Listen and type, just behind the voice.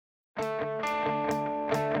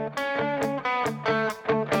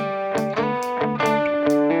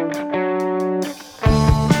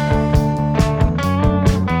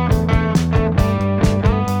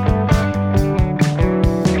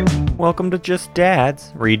welcome to Just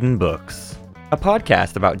Dads Reading Books, a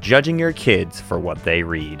podcast about judging your kids for what they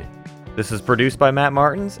read. This is produced by Matt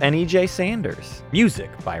Martins and EJ Sanders. Music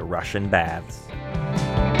by Russian Baths.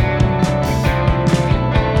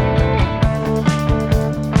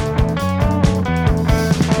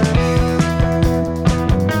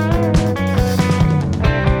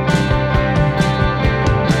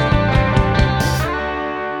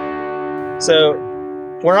 So,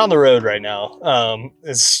 we're on the road right now.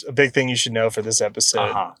 It's a big thing you should know for this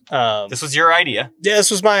episode. This was your idea. Yeah,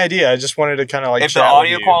 this was my idea. I just wanted to kind of like if chat the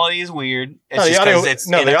audio with you. quality is weird, it's No, just because it's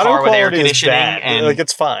in the a audio car with air quality is conditioning. bad. And Like,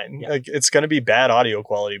 it's fine. Yeah. Like, it's going to be bad audio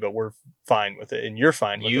quality, but we're fine with it, and you're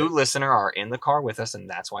fine with you, it. listener, are in the car with us, and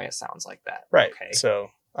that's why it sounds like that. Right. Okay.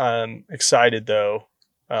 So, I'm excited, though,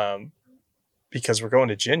 because we're going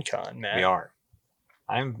to Gen Con, Matt. We are.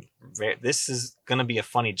 This is going to be a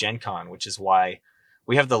funny Gen Con, which is why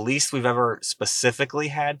we have the least we've ever specifically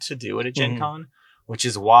had to do at a Gen Con, which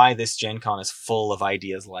is why this Gen Con is full of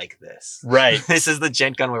ideas like this. Right. This is the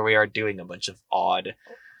Gen Con where we are doing a bunch of odd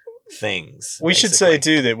things. We should say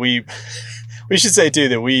too that we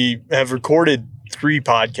have recorded 3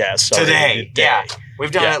 podcasts already today. Yeah,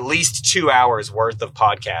 we've done at least 2 hours worth of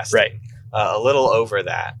podcasting. Right. A little over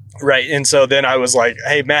that. Right. And so then I was like,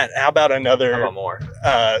 hey, Matt, how about another, How about more?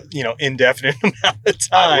 Indefinite amount of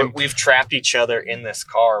time? We've trapped each other in this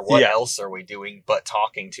car. What else are we doing but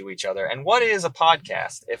talking to each other? And what is a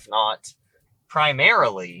podcast if not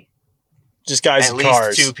primarily Just guys at in least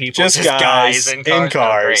cars. 2 people? Just guys in Oh,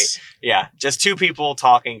 cars. great. Yeah, just 2 people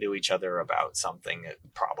talking to each other about something,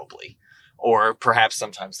 probably. Or perhaps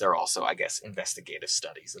sometimes they're also, I guess, investigative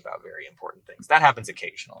studies about very important things. That happens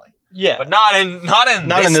occasionally. Yeah. But not in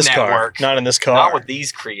this car. network. Not in this car. Not with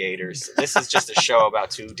these creators. This is just a show about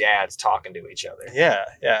 2 dads talking to each other. Yeah.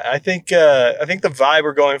 I think the vibe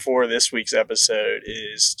we're going for this week's episode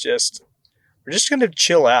is we're just going to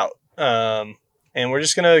chill out. And we're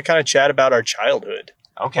just going to kind of chat about our childhood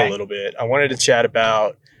a little bit. I wanted to chat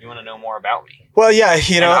about... You want to know more about me? Well, yeah,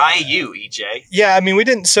 you, EJ. Yeah, I mean, we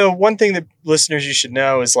didn't. So one thing that listeners you should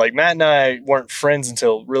know is like Matt and I weren't friends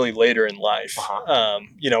until really later in life.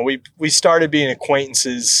 We started being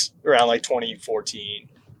acquaintances around like 2014.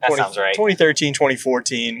 That sounds right. 2013,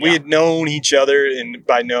 2014. Yeah. We had known each other, and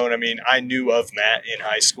by known, I mean I knew of Matt in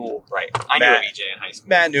high school. Right. I knew of EJ in high school.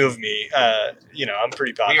 Matt knew of me. I'm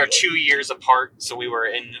pretty popular. We are 2 years apart, so we were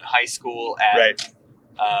in high school at... Right.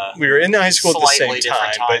 We were in high school at the same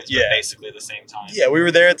different time, but basically the same time. Yeah, we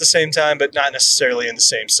were there at the same time, but not necessarily in the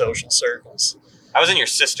same social circles. I was in your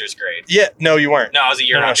sister's grade. Yeah, no, you weren't. No, I was a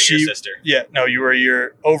year after your sister. Yeah, no, you were a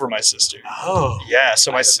year over my sister. Oh. Yeah,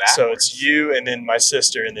 so it's you and then my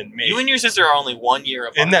sister and then me. You and your sister are only 1 year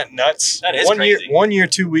apart. Isn't that nuts? That is 1 year, crazy. 1 year,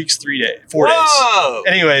 2 weeks, 3 days, 4 Whoa!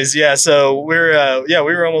 days. Anyways, yeah, so we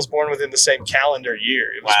were almost born within the same calendar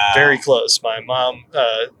year. It was very close. My mom,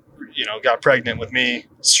 got pregnant with me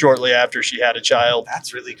shortly after she had a child.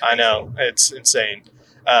 That's really crazy. I know, it's insane.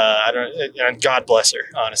 And God bless her,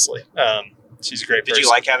 honestly. She's a great person. Did you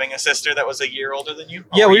like having a sister that was a year older than you? Or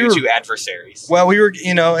Yeah, were we you were 2 adversaries. Well, we were,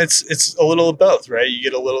 it's a little of both, right? You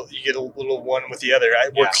get a little one with the other.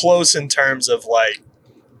 We're close in terms of like,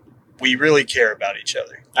 we really care about each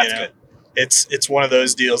other. That's good. It's one of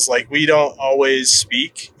those deals. Like, we don't always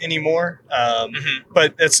speak anymore.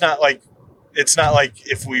 But it's not like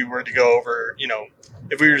if we were to go over,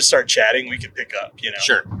 if we were to start chatting, we could pick up,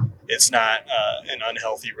 Sure. It's not an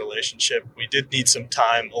unhealthy relationship. We did need some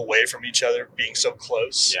time away from each other, being so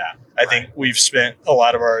close. Yeah. I think we've spent a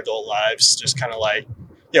lot of our adult lives just kind of like,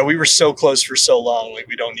 we were so close for so long. Like,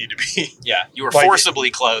 we don't need to be. Yeah. You were like,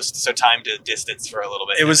 forcibly close, so time to distance for a little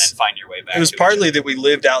bit and then find your way back. It was partly that we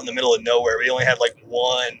lived out in the middle of nowhere. We only had like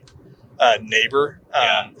one neighbor,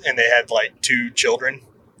 and they had like 2 children,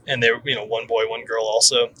 and they were, 1 boy, 1 girl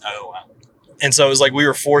also. Oh, wow. And so it was like we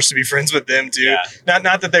were forced to be friends with them too. Yeah.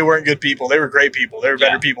 Not that they weren't good people. They were great people. They were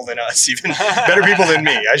better people than us, even better people than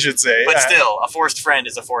me, I should say. But still, a forced friend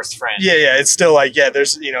is a forced friend. Yeah. It's still like,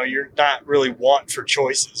 there's, you're not really want for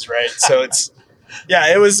choices, right? So it's,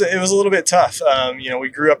 it was a little bit tough. We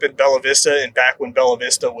grew up in Bella Vista, and back when Bella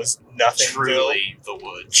Vista was nothing. Truly the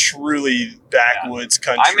woods. Truly backwoods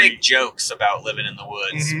country. I make jokes about living in the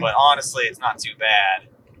woods, but honestly, it's not too bad.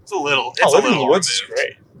 It's a little. Living in the woods is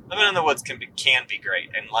great. Living in the woods can be great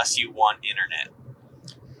unless you want internet.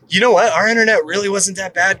 You know what? Our internet really wasn't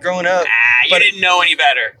that bad growing up. You didn't know any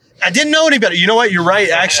better. I didn't know any better. You know what? You're right.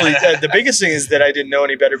 Actually, the biggest thing is that I didn't know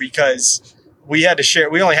any better because we had to share.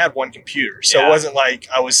 We only had one computer, so it wasn't like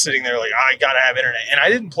I was sitting there like, I gotta have internet. And I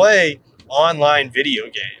didn't play online video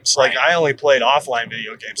games. Like, I only played offline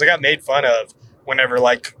video games. I got made fun of whenever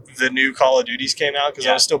like the new Call of Duties came out, because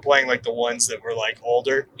Yeah. I was still playing like the ones that were like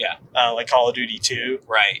older. Yeah. Like Call of Duty 2.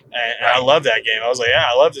 Right. And I love that game. I was like, yeah,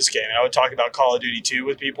 I love this game. And I would talk about Call of Duty 2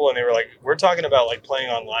 with people, and they were like, we're talking about like playing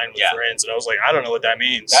online with friends. And I was like, I don't know what that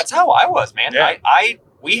means. That's how I was, man. Yeah.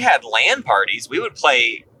 We had LAN parties. We would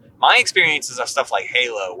play. My experiences of stuff like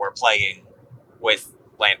Halo were playing with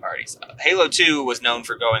LAN parties. Halo 2 was known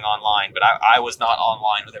for going online, but I was not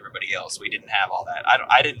online with everybody else. We didn't have all that.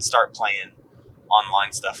 I didn't start playing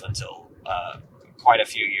online stuff until quite a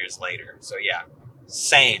few years later. So yeah,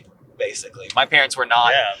 same basically. My parents were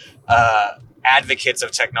not advocates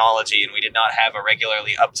of technology, and we did not have a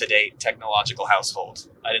regularly up-to-date technological household.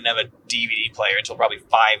 I didn't have a DVD player until probably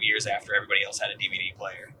 5 years after everybody else had a DVD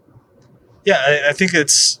player. Yeah, I think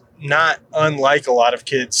it's not unlike a lot of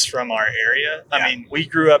kids from our area. Yeah. I mean, we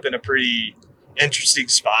grew up in a pretty interesting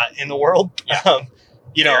spot in the world. Yeah.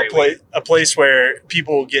 A place where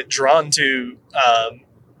people get drawn to,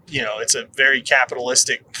 it's a very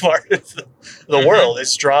capitalistic part of the world.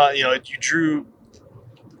 It's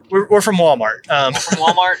we're from Walmart. We're from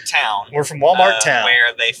Walmart town. We're from Walmart town.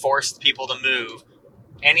 Where they forced people to move.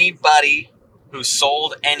 Anybody who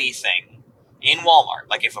sold anything in Walmart,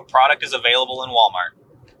 like if a product is available in Walmart,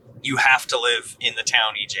 you have to live in the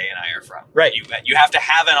town EJ and I are from. Right. You have to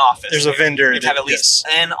have an office. There's a vendor. You have at least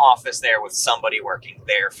an office there with somebody working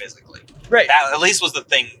there physically. Right. That at least was the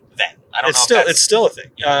thing then. I don't know. It's still a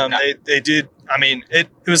thing. They did. I mean, it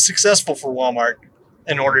was successful for Walmart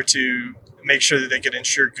in order to make sure that they could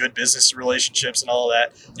ensure good business relationships and all of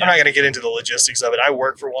that. Yeah. I'm not going to get into the logistics of it. I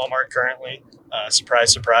work for Walmart currently.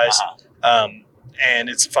 Surprise, surprise. Uh-huh. And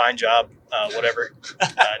it's a fine job. Whatever.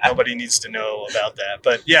 Nobody needs to know about that.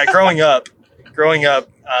 But yeah, growing up,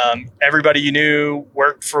 everybody you knew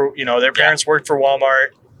worked for, their parents worked for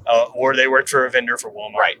Walmart, or they worked for a vendor for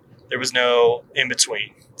Walmart. Right. There was no in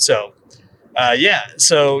between. So, me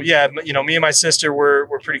and my sister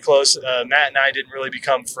were pretty close. Matt and I didn't really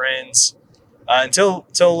become friends until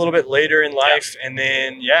a little bit later in life. Yeah. And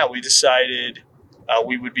then, we decided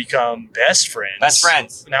we would become best friends. Best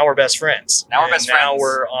friends. Now we're best friends. Now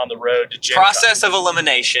we're on the road to Gen Process of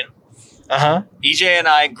elimination. Uh-huh. EJ and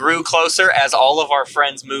I grew closer as all of our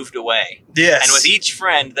friends moved away. Yes. And with each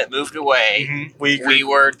friend that moved away, we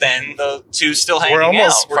were then the two still hanging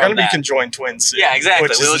out. We're going to be conjoined twins soon. Yeah, exactly.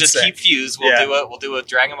 We'll just keep fused. We'll do a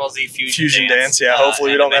Dragon Ball Z fusion dance. Yeah,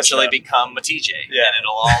 hopefully we don't eventually become Matij. Yeah. And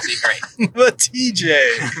it'll all be great.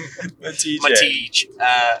 Matij.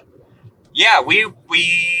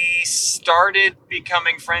 We started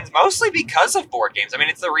becoming friends mostly because of board games. I mean,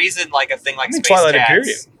 it's the reason a thing like Space Twilight Cats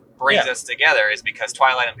Imperium brings us together is because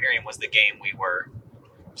Twilight Imperium was the game we were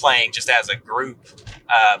playing just as a group.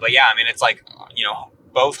 It's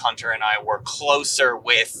both Hunter and I were closer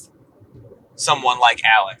with someone like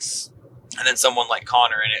Alex and then someone like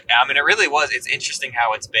Connor. And it really was. It's interesting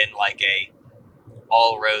how it's been like a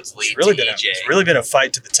all roads lead to EJ. It's really been a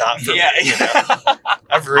fight to the top for me.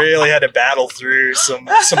 I've really had to battle through some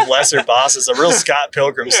lesser bosses, a real Scott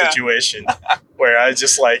Pilgrim situation where I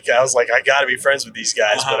was like, I got to be friends with these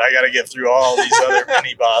guys, but I got to get through all these other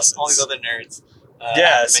mini bosses. All these other nerds.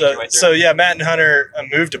 Matt and Hunter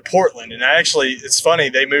moved to Portland, and it's funny,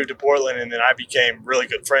 they moved to Portland, and then I became really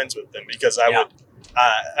good friends with them because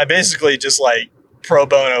I basically just pro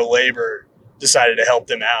bono labor decided to help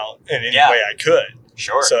them out in any way I could.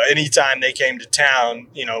 Sure. So anytime they came to town,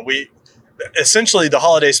 we essentially the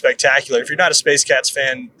holiday spectacular. If you're not a Space Cats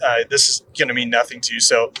fan, this is going to mean nothing to you.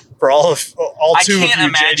 So for all two of you, I can't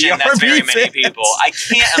imagine that's very many people. I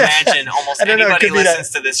can't imagine almost anybody listens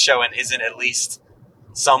to this show and isn't at least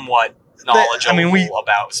somewhat knowledgeable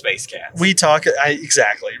about Space Cats. We talk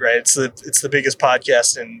exactly right. It's the biggest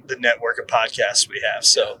podcast in the network of podcasts we have.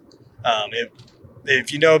 So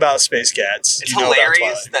if you know about Space Cats, it's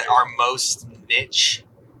hilarious that our most niche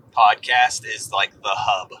podcast is the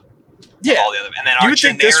hub. Yeah. All the other, and then our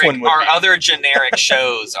other generic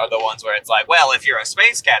shows are the ones where it's if you're a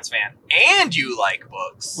Space Cats fan and you like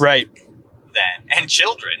books, right? And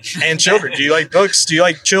children. Do you like books? Do you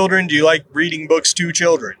like children? Do you like reading books to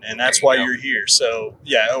children? And that's why you're here. So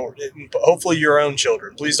hopefully your own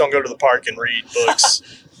children. Please don't go to the park and read books.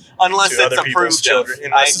 Unless it's approved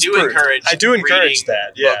children. I do encourage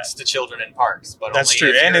that. Yeah. Books to children in parks, but that's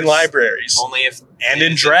true, and in libraries. Only if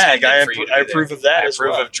in drag, I approve of that as well.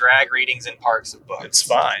 I approve of drag readings in parks of books. It's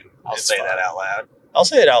fine. I'll say that out loud. I'll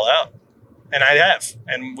say it out loud, and I have,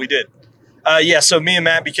 and we did. So me and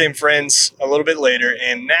Matt became friends a little bit later,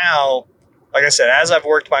 and now, like I said, as I've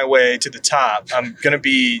worked my way to the top, I'm gonna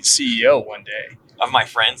be CEO one day. Of my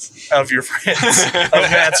friends? Of your friends.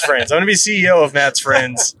 Of Matt's friends. I'm gonna be CEO of Matt's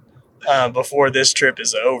friends. before this trip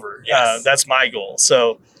is over. Yes. That's my goal.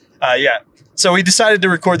 So, yeah. So we decided to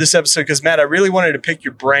record this episode because, Matt, I really wanted to pick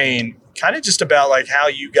your brain kind of just about like how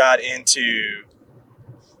you got into,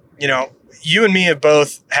 you know, you and me have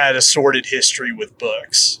both had a sordid history with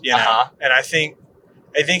books, you know, and I think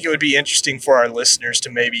it would be interesting for our listeners to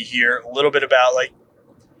maybe hear a little bit about like,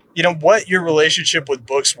 you know, what your relationship with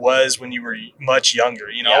books was when you were much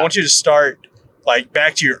younger. You know, I want you to start like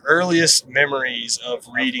back to your earliest memories of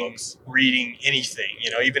reading anything,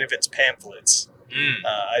 you know, even if it's pamphlets.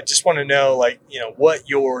 I just want to know, like, you know, what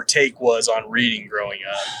your take was on reading growing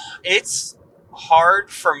up. It's hard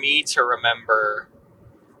for me to remember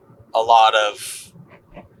a lot of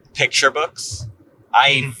picture books.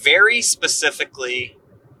 I very specifically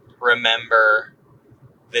remember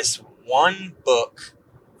this one book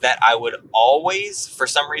that I would always, for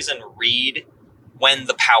some reason, read when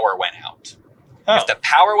the power went out. If the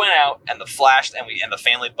power went out and the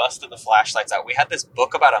family busted the flashlights out, we had this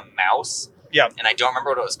book about a mouse. Yeah. And I don't remember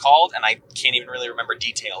what it was called, and I can't even really remember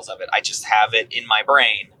details of it. I just have it in my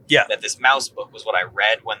brain that this mouse book was what I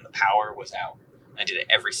read when the power was out. I did it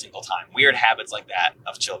every single time. Weird habits like that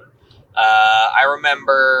of children. I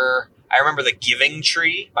remember The Giving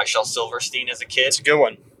Tree by Shel Silverstein as a kid. It's a good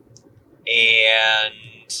one.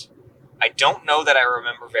 And I don't know that I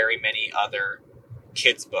remember very many other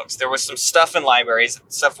kids' books. There was some stuff in libraries,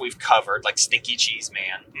 stuff we've covered, like Stinky Cheese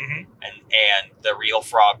Man and The Real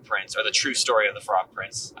Frog Prince, or The True Story of the Frog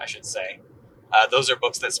Prince, I should say. Those are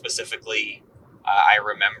books that specifically I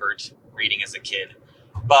remembered reading as a kid.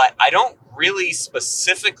 But I don't really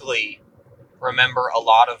specifically remember a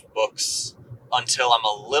lot of books until I'm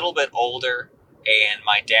a little bit older and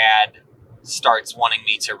my dad starts wanting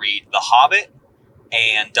me to read The Hobbit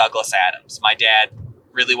and Douglas Adams. My dad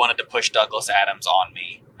really wanted to push Douglas Adams on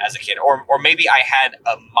me as a kid, or maybe I had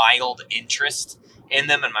a mild interest in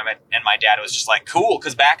them, and my dad was just like, cool,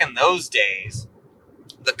 because back in those days,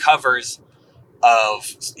 the covers of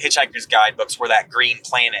Hitchhiker's Guidebooks were that green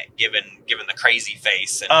planet given the crazy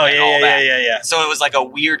face and all that. Yeah. So it was like a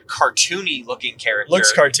weird cartoony looking character.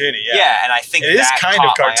 Looks cartoony, yeah. Yeah, and I think it is kind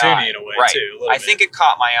of cartoony in a way too. I think it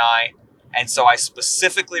caught my eye, and so I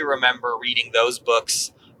specifically remember reading those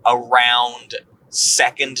books around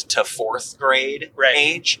 2nd to 4th grade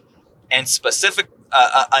age, and specific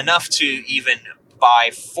enough to even by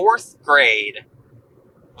 4th grade.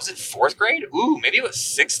 Was it 4th grade? Ooh, maybe it was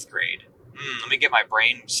 6th grade. Let me get my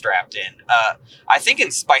brain strapped in. I think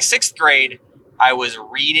by 6th grade, I was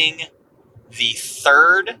reading the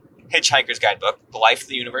 3rd Hitchhiker's Guidebook, The Life,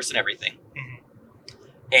 the Universe, and Everything.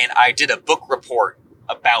 And I did a book report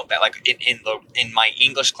about that. Like in my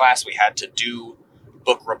English class, we had to do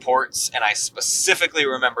book reports, and I specifically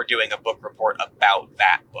remember doing a book report about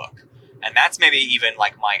that book. And that's maybe even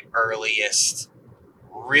like my earliest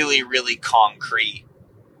really, really concrete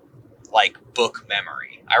like book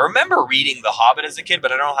memory. I remember reading The Hobbit as a kid,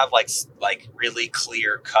 but I don't have like really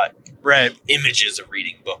clear cut images of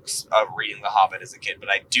reading The Hobbit as a kid. But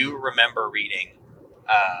I do remember reading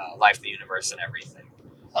Life, the Universe, and Everything.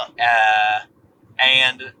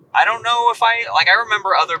 And I don't know if I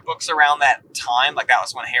remember other books around that time. Like that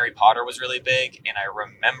was when Harry Potter was really big. And I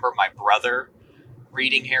remember my brother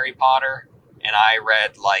reading Harry Potter. And I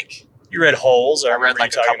read like... You read Holes? I read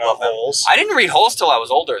like a couple of Holes. I didn't read Holes till I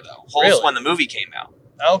was older though. Holes when the movie came out.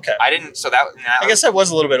 Okay. I didn't, so that... I guess I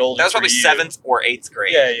was a little bit older. That was probably 7th or 8th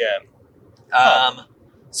grade. Yeah.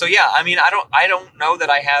 So yeah, I mean, I don't know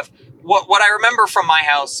that I have... What I remember from my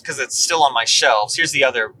house, because it's still on my shelves, here's the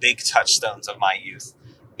other big touchstones of my youth.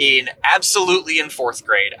 Absolutely in 4th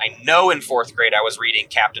grade, I know in 4th grade I was reading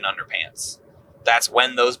Captain Underpants. That's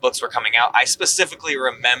when those books were coming out. I specifically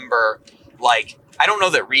remember, like, I don't know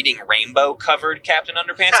that Reading Rainbow covered Captain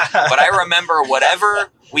Underpants, but I remember whatever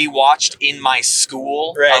we watched in my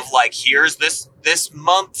school of like, here's this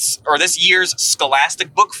month's or this year's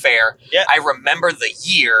Scholastic Book Fair. Yeah. I remember the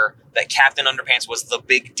year that Captain Underpants was the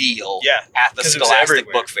big deal at the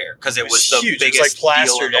Scholastic Book Fair, because it was the huge. biggest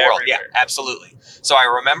deal in the world. Yeah, absolutely. So I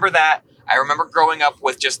remember that. I remember growing up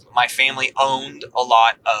with just my family owned a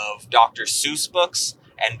lot of Dr. Seuss books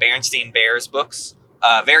and Berenstain Bears books.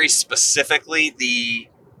 Very specifically,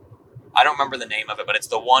 I don't remember the name of it, but it's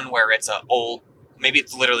the one where it's maybe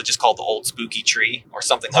it's literally just called The Old Spooky Tree or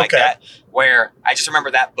something like that, where I just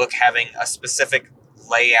remember that book having a specific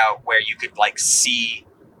layout where you could like see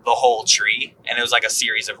the whole tree, and it was like a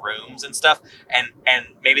series of rooms and stuff, and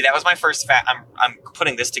maybe that was my first I'm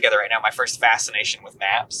putting this together right now, my first fascination with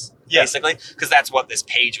maps, basically, because that's what this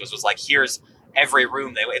page was like, here's every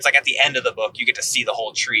room it's like at the end of the book, you get to see the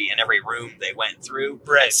whole tree and every room they went through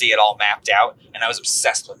Right. and see it all mapped out. And I was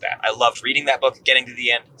obsessed with that. I loved reading that book, getting to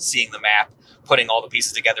the end, seeing the map, putting all the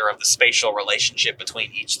pieces together of the spatial relationship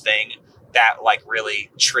between each thing. That like really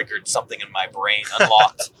triggered something in my brain,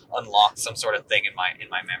 unlocked some sort of thing in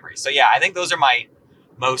my memory. So yeah, I think those are my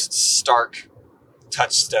most stark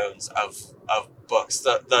touchstones of books.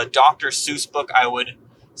 The Dr. Seuss book I would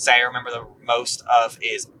say I remember the most of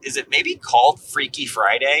is it maybe called Freaky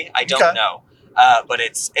Friday? I don't know. But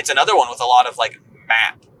it's another one with a lot of like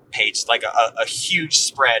map page, like a huge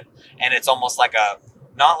spread, and it's almost like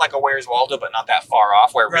not like a Where's Waldo, but not that far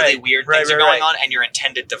off, where really weird things are going on, and you're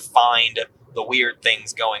intended to find the weird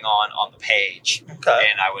things going on the page. Okay.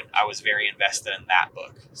 And I was very invested in that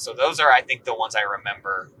book. So those are, I think, the ones I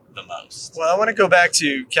remember the most. Well, I want to go back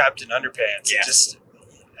to Captain Underpants. Yeah. Just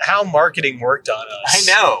how marketing worked on us.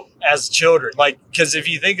 I know. As children. Like, because if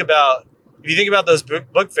you think about those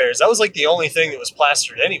book fairs, that was like the only thing that was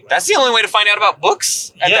plastered anyway. That's the only way to find out about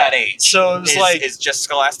books at that age. So it was it's just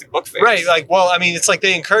Scholastic book fairs. Right. Like, well, I mean, it's like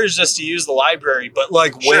they encouraged us to use the library, but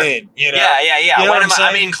like when, you know? Yeah. You know when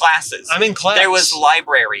I'm in classes. I'm in class. There was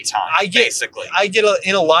library time, basically. I get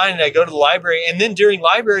in a line and I go to the library, and then during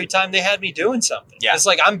library time, they had me doing something. Yeah. It's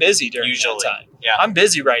like, I'm busy during that time. Yeah. I'm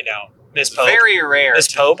busy right now, Miss Pope. Very rare.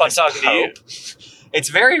 Miss Pope, I'm talking to you. It's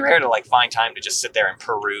very rare to like find time to just sit there and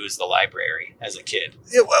peruse the library as a kid.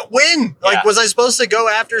 Yeah, when? Like, was I supposed to go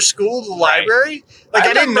after school to the library? Like,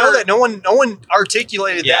 I didn't know that. No one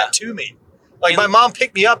articulated that to me. Like, my mom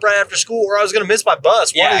picked me up right after school, or I was going to miss my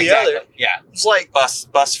bus. One or the other. Yeah. It's like bus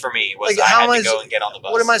for me was like, I had to go and get on the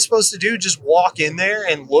bus. What am I supposed to do? Just walk in there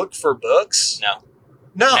and look for books?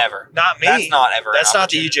 No, never. Not me. That's not ever. That's not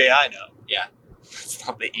the EJ I know. Yeah, it's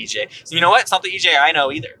not the EJ. So you know what? It's not the EJ I know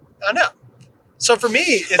either. I know. So for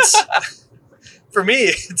me, it's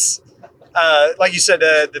like you said,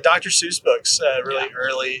 the Dr. Seuss books, really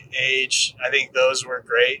early age. I think those were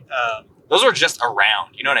great. Those were just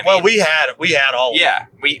around. You know what I mean? Well, we had all. Yeah,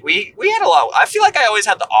 we had a lot. I feel like I always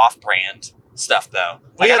had the off-brand stuff though.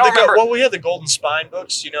 Like, we had the Golden Spine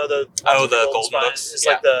books. You know the Golden books. It's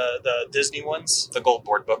like the Disney ones. The Gold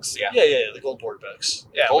Board books. Yeah. Yeah. The Gold Board books.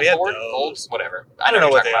 Yeah, Gold we had board, those. Gold, whatever. I don't know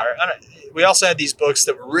what they are. We also had these books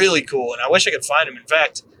that were really cool, and I wish I could find them. In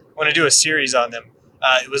fact, I want to do a series on them.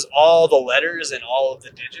 It was all the letters and all of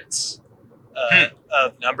the digits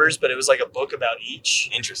of numbers, but it was like a book about each.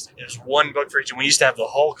 Interesting. It was one book for each, and we used to have the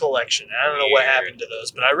whole collection. I don't know what happened to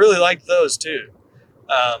those, but I really liked those too.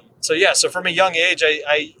 So from a young age,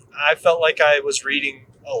 I felt like I was reading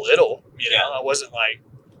a little. You know, I wasn't like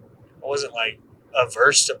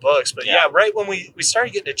averse to books, but right when we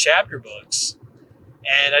started getting to chapter books.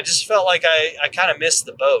 And I just felt like I kind of missed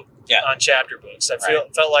the boat on chapter books. I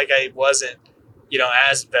felt like I wasn't,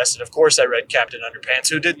 as invested. Of course, I read Captain Underpants.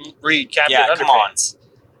 Who didn't read Captain Underpants? Come on.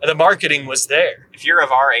 And the marketing was there. If you're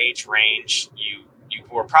of our age range, you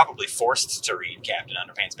were probably forced to read Captain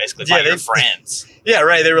Underpants, basically by your friends. Yeah,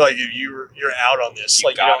 right. They were like, you're out on this.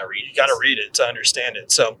 You gotta read it to understand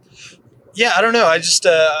it. So, yeah, I don't know. I just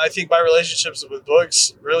I think my relationships with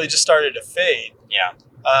books really just started to fade. Yeah.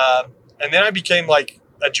 And then I became like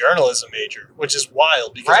a journalism major, which is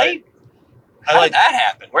wild because How did that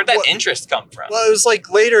happen? Where'd that interest come from? Well, it was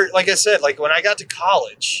like later, like I said, like when I got to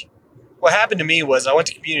college, what happened to me was I went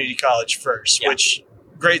to community college first, which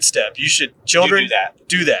great step. You should do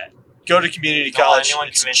that. Go to community college.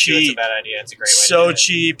 It's cheap. It's a bad idea. It's a great way. So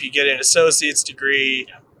cheap. You get an associate's degree,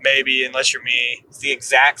 maybe, unless you're me. It's the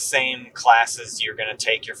exact same classes you're going to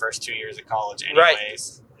take your first 2 years of college anyways. Right.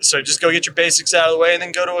 So just go get your basics out of the way and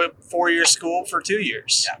then go to a 4-year school for 2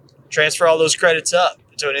 years. Yeah. Transfer all those credits up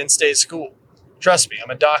to an in-state school. Trust me, I'm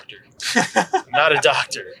a doctor. I'm not a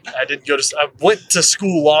doctor. I went to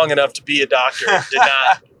school long enough to be a doctor. Did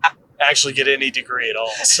not actually get any degree at all.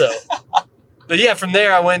 So, but yeah, from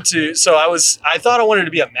there I went to, I thought I wanted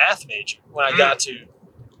to be a math major when I got to,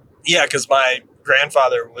 because my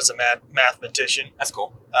grandfather was a mathematician. That's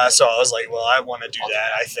cool. So I was like, well, I want to do that,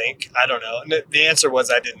 I think. I don't know. And the answer was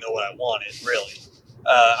I didn't know what I wanted, really.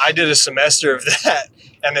 I did a semester of that,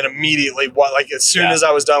 and then immediately, as soon as I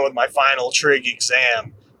was done with my final trig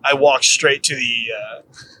exam, I walked straight to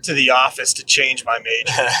the office to change my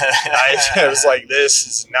major. I was like, this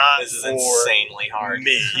is insanely hard.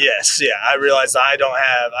 Me. Yes, yeah. I realized I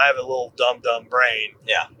have a little dumb brain.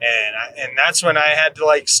 Yeah. And that's when I had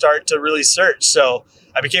to start to really search. So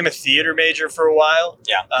I became a theater major for a while.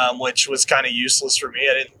 Yeah. Which was kind of useless for me.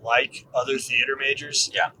 I didn't like other theater majors.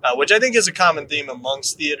 Yeah. Which I think is a common theme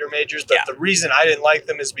amongst theater majors. But the reason I didn't like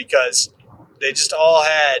them is because they just all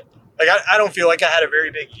had, I don't feel like I had a very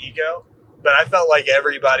big ego. but I felt like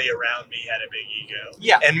everybody around me had a big ego.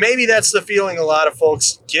 Yeah. And maybe that's the feeling a lot of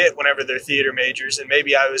folks get whenever they're theater majors, and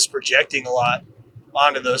maybe I was projecting a lot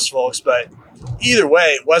onto those folks, but either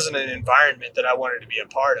way, it wasn't an environment that I wanted to be a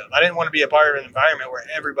part of. I didn't want to be a part of an environment where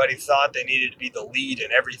everybody thought they needed to be the lead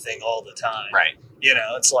in everything all the time. Right. You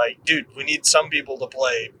know, it's like, dude, we need some people to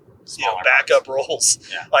play, Smaller backup roles,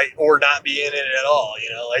 Yeah. like, or not be in it at all.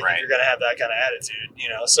 You know, like Right. if you're gonna have that kind of attitude. You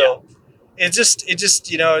know, so it just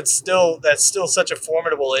that's still such a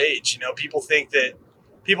formidable age. You know, people think that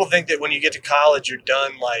when you get to college, you're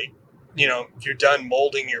done you're done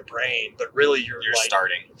molding your brain, but really you're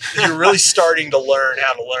starting. you're really starting to learn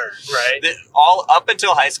how to learn, right? All up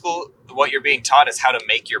until high school, what you're being taught is how to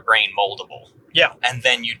make your brain moldable. Yeah. And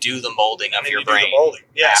then you do the molding of your brain.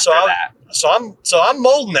 Yeah. After that. So I'm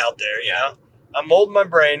molding out there, you know. I'm molding my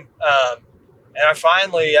brain. And I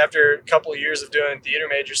finally, after a couple of years of doing theater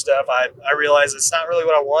major stuff, I realized it's not really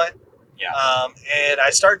what I want. Yeah. And I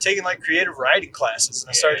started taking like creative writing classes, and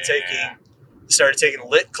I started taking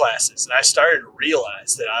lit classes, and I started to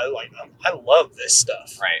realize that I love this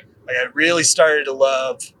stuff. Right. Like I really started to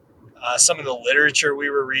love some of the literature we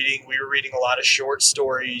were reading. We were reading a lot of short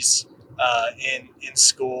stories in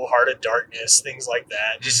school, Heart of Darkness, things like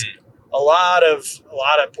that. Just a lot of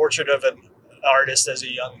Portrait of an Artist as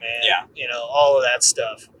a Young Man. Yeah. You know, all of that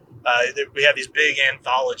stuff. We had these big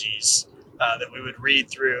anthologies that we would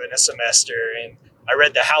read through in a semester, and I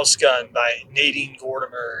read The House Gun by Nadine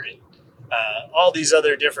Gordimer, and all these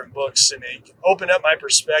other different books, and it opened up my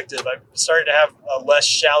perspective. I started to have a less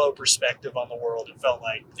shallow perspective on the world, it felt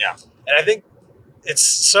like. Yeah. And I think it's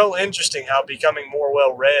so interesting how becoming more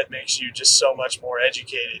well-read makes you just so much more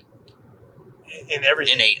educated in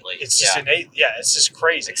everything. Innately. It's just innate. Yeah, it's just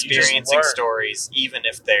crazy. Experiencing stories, even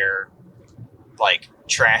if they're like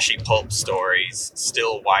trashy pulp stories,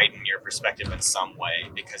 still widen your perspective in some way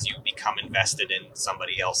because you become invested in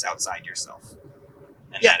somebody else outside yourself.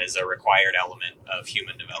 And that is a required element of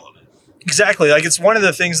human development. Exactly. Like, it's one of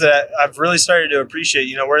the things that I've really started to appreciate.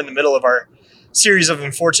 You know, we're in the middle of our series of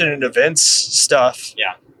unfortunate events stuff.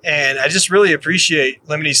 Yeah. And I just really appreciate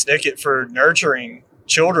Lemony Snicket for nurturing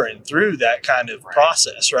children through that kind of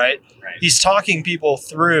process, right? He's talking people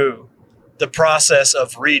through the process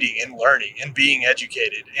of reading and learning and being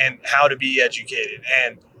educated and how to be educated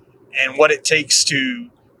and what it takes to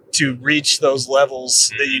reach those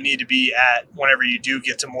levels that you need to be at whenever you do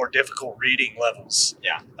get to more difficult reading levels.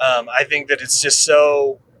 Yeah. I think that it's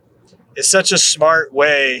such a smart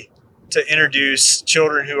way to introduce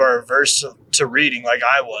children who are averse to reading, like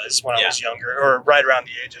I was when I was younger, or right around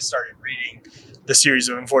the age I started reading the series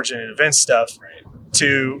of unfortunate events stuff,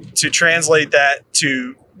 to translate that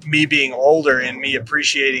to me being older and me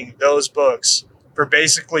appreciating those books for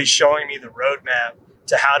basically showing me the roadmap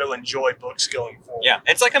to how to enjoy books going forward. Yeah,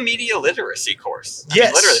 it's like a media literacy course. I Yes.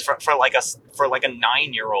 mean, literally for like a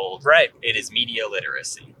 9-year-old, right? It is media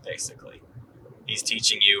literacy, basically. He's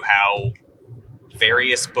teaching you how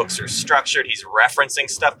various books are structured. He's referencing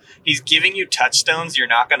stuff. He's giving you touchstones you're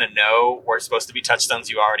not going to know were supposed to be touchstones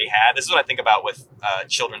you already had. This is what I think about with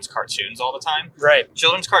children's cartoons all the time. Right.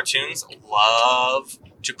 Children's cartoons love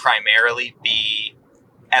to primarily be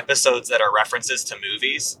episodes that are references to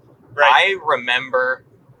movies. Right. I remember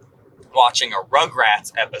watching a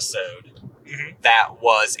Rugrats episode that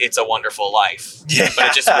was It's a Wonderful Life. Yeah. But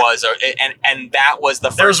it just was, and that was the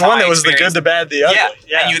first There was time one that I was the good, the bad, the ugly.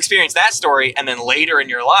 Yeah. And you experience that story, and then later in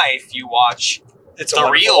your life, you watch It's the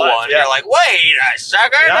real one. Yeah. You're like, wait a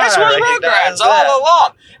second, Yeah, this I was recognize Rugrats that. all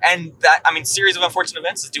along. And that, I mean, Series of Unfortunate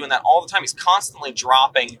Events is doing that all the time. He's constantly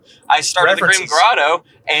dropping. I started the Grim Grotto,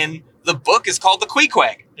 and the book is called The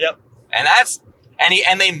Queequeg. Yep. And that's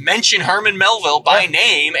and they mention Herman Melville by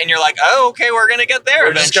name, and you're like, oh, okay, we're gonna get there.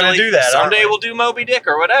 We're eventually. just gonna do that. Someday we'll do Moby Dick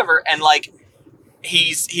or whatever. And like,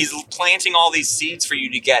 he's planting all these seeds for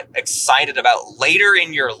you to get excited about later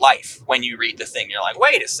in your life when you read the thing. You're like,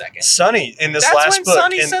 wait a second. Sonny in this That's last when book.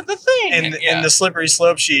 Sonny said the thing. In the Slippery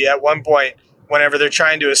Slope, she at one point, whenever they're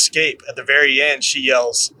trying to escape, at the very end, she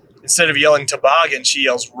yells, instead of yelling toboggan, she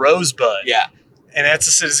yells rosebud. Yeah. And that's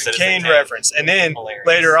a Citizen Kane reference. And then Hilarious.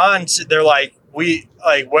 later on, they're like,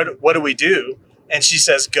 what do we do? And she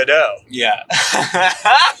says, Godot. Yeah.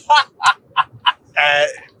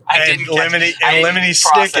 Lemony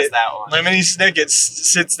Snicket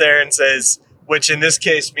sits there and says, which in this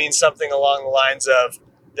case means something along the lines of,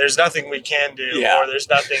 there's nothing we can do, or there's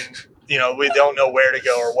nothing, we don't know where to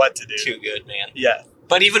go or what to do. Too good, man. Yeah.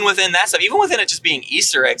 But even within that stuff, even within it just being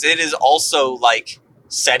Easter eggs, it is also like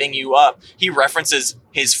setting you up. He references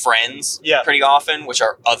his friends pretty often, which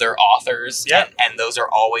are other authors. Yeah. And those are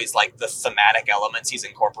always like the thematic elements he's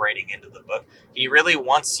incorporating into the book. He really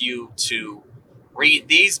wants you to read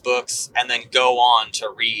these books and then go on to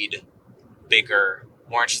read bigger,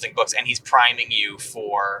 more interesting books. And he's priming you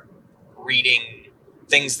for reading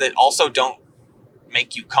things that also don't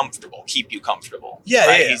make you comfortable, keep you comfortable. Yeah,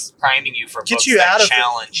 right? yeah. He's priming you for Get books you that out of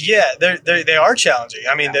challenge you. Yeah, they are challenging.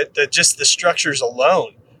 I mean, just the structures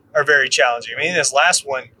alone are very challenging. I mean, this last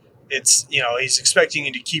one, it's, he's expecting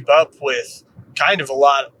you to keep up with kind of a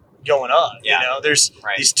lot going on. Yeah. There's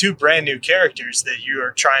these two brand new characters that you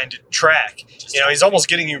are trying to track. He's almost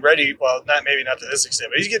getting you ready. Well, maybe not to this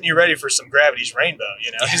extent, but he's getting you ready for some Gravity's Rainbow.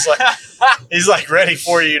 He's like ready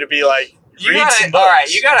for you to be like, all right,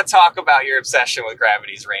 you got to talk about your obsession with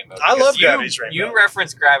Gravity's Rainbow. I love Gravity's Rainbow. You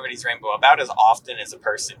reference Gravity's Rainbow about as often as a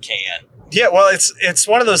person can. Yeah, well, it's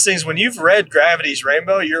one of those things. When you've read Gravity's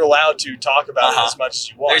Rainbow, you're allowed to talk about it as much as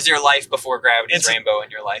you want. There's your life before Gravity's Rainbow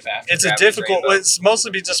and your life after. It's Gravity's a difficult. Rainbow. It's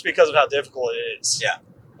mostly just because of how difficult it is. Yeah.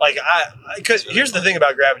 Like because really here's the thing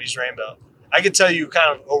about Gravity's Rainbow. I could tell you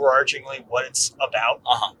kind of overarchingly what it's about.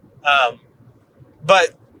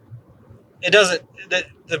 But it doesn't.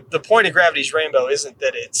 The point of Gravity's Rainbow isn't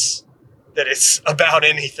that it's about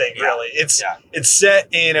anything really. It's set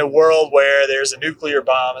in a world where there's a nuclear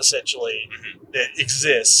bomb essentially that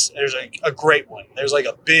exists. There's a great one. There's like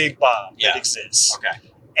a big bomb that exists.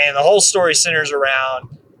 Okay. And the whole story centers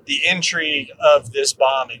around the intrigue of this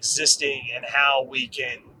bomb existing and how we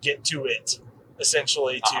can get to it.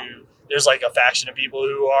 Essentially, there's like a faction of people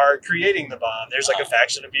who are creating the bomb. There's like a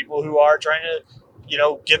faction of people who are trying to,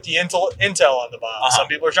 get the intel on the bomb. Some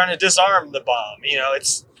people are trying to disarm the bomb.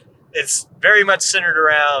 It's very much centered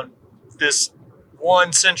around this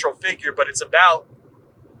one central figure, but it's about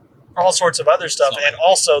all sorts of other stuff. And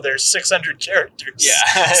also there's 600 characters.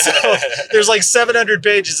 Yeah. So there's like 700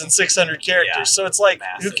 pages and 600 characters. Yeah. So it's like,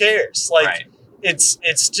 massive. Who cares? Like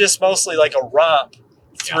it's just mostly like a romp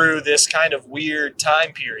through this kind of weird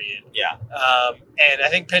time period. Yeah. And I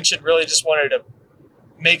think Pynchon really just wanted to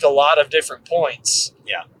make a lot of different points.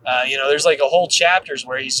 Yeah. There's like a whole chapters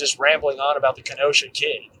where he's just rambling on about the Kenosha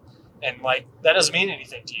Kid. And like, that doesn't mean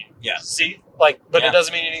anything to you. Yeah. See? Like, but it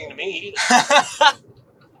doesn't mean anything to me either.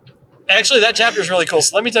 Actually, that chapter is really cool.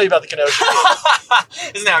 So let me tell you about the Kenosha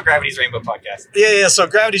Kid. This is now a Gravity's Rainbow podcast. Yeah. So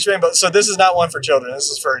Gravity's Rainbow. So this is not one for children. This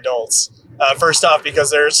is for adults. First off,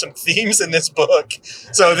 because there are some themes in this book.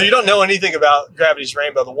 So if you don't know anything about Gravity's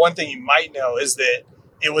Rainbow, the one thing you might know is that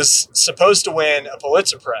it was supposed to win a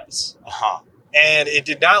Pulitzer Prize. And it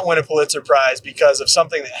did not win a Pulitzer Prize because of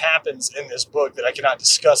something that happens in this book that I cannot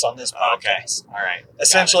discuss on this podcast. Okay. All right.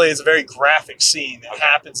 Essentially, it's a very graphic scene that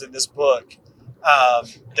happens in this book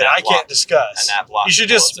that I can't discuss. And that you should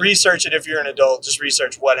just research it if you're an adult. Just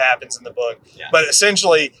research what happens in the book. Yeah. But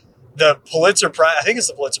essentially, the Pulitzer Prize, I think it's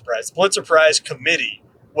the Pulitzer Prize. The Pulitzer Prize committee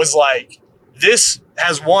was like, this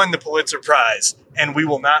has won the Pulitzer Prize, and we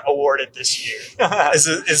will not award it this year.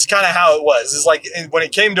 is kind of how it was. It's like when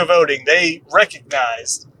it came to voting, they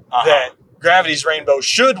recognized that Gravity's Rainbow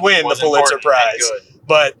should win the Pulitzer Prize,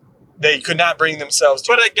 but they could not bring themselves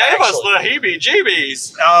to. But it gave us the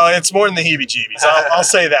heebie-jeebies. Oh, it's more than the heebie-jeebies. I'll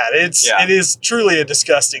say that. It is truly a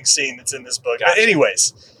disgusting scene that's in this book. Gotcha. But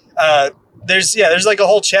anyways, there's like a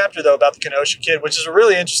whole chapter though about the Kenosha Kid, which is a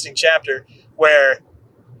really interesting chapter where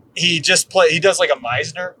he does like a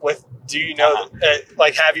Meisner with, do you know,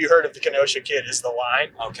 like, have you heard of the Kenosha Kid is the line.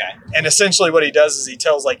 Okay. And essentially what he does is he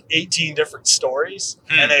tells like 18 different stories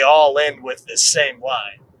and they all end with this same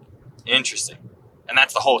line. Interesting. And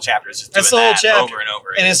that's the whole chapter. It's just that's the whole chapter over and over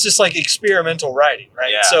again. And it's just like experimental writing,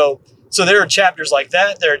 right? Yeah. So there are chapters like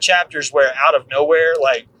that. There are chapters where out of nowhere,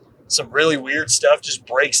 like some really weird stuff just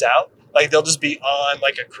breaks out. Like they'll just be on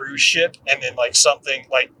like a cruise ship and then like something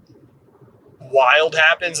like wild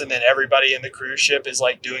happens and then everybody in the cruise ship is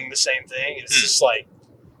like doing the same thing. It's just like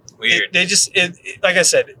weird. Like I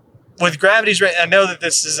said, with Gravity's Rainbow, I know that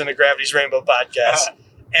this isn't a Gravity's Rainbow podcast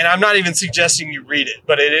and I'm not even suggesting you read it,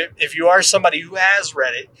 but if you are somebody who has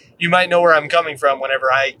read it, you might know where I'm coming from whenever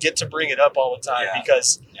I get to bring it up all the time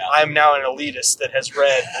because I'm now an elitist that has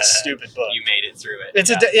read this stupid book. You made it through it.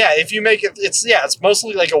 If you make it, it's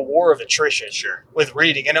mostly like a war of attrition with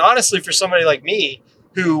reading. And honestly, for somebody like me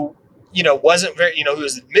who, wasn't very, who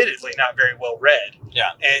was admittedly not very well read.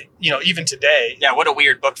 Yeah. And, even today. Yeah, what a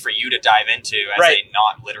weird book for you to dive into as a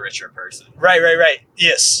not literature person. Right.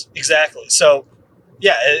 Yes, exactly. So,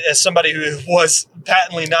 as somebody who was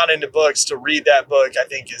patently not into books, to read that book, I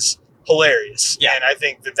think is hilarious. Yeah. And I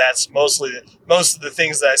think that's most of the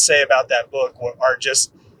things that I say about that book are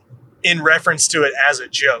just in reference to it as a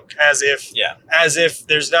joke, as if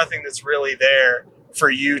there's nothing that's really there for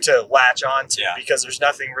you to latch onto, because there's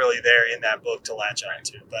nothing really there in that book to latch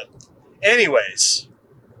onto. But anyways,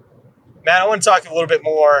 Matt, I want to talk a little bit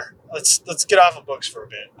more. Let's get off of books for a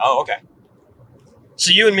bit. Oh, okay.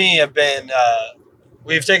 So you and me have been,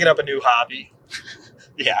 we've taken up a new hobby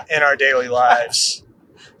in our daily lives.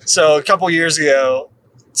 So a couple years ago,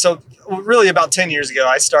 really about 10 years ago,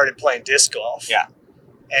 I started playing disc golf. Yeah.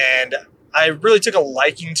 And I really took a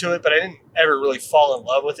liking to it, but I didn't ever really fall in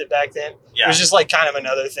love with it back then. Yeah. It was just like kind of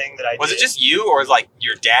another thing that I did. Was it just you, or was like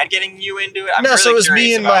your dad getting you into it? No, so it was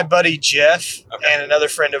me and my buddy Jeff and another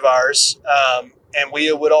friend of ours. And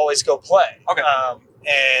we would always go play. Okay.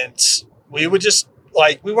 And we would just,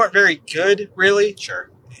 like, we weren't very good, really. Sure.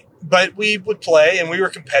 But we would play, and we were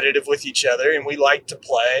competitive with each other, and we liked to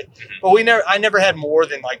play. Mm-hmm. But I never had more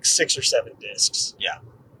than like 6 or 7 discs. Yeah.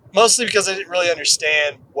 Mostly because I didn't really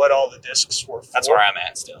understand what all the discs were for. That's where I'm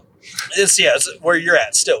at still. It's where you're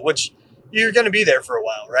at still, which you're going to be there for a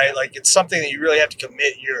while, right? Yeah. Like, it's something that you really have to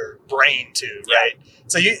commit your brain to, right?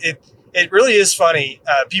 So it really is funny.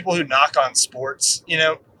 People who knock on sports,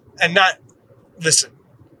 and listen,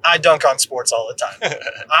 I dunk on sports all the time.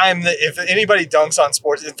 If anybody dunks on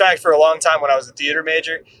sports, in fact, for a long time when I was a theater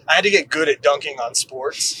major, I had to get good at dunking on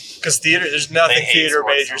sports because there's nothing theater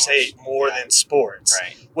majors hate more than sports,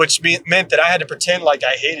 right? Which meant that I had to pretend like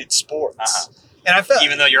I hated sports, and I felt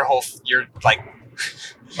even though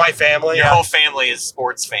my family, your whole family is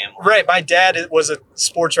sports family, right? My dad was a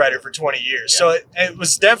sports writer for 20 years, so it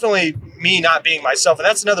was definitely me not being myself, and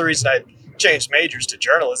that's another reason I changed majors to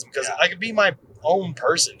journalism because I could be my own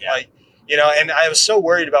person, and I was so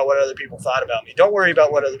worried about what other people thought about me. Don't worry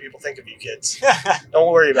about what other people think of you, kids.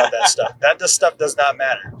 Don't worry about that stuff. That stuff does not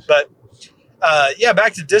matter. But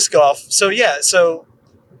back to disc golf. So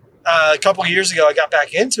a couple of years ago, I got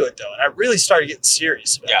back into it though, and I really started getting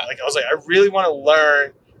serious about it. Like, I was like, I really want to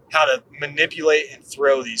learn how to manipulate and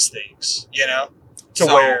throw these things.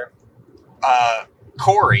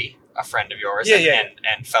 Corey, a friend of yours,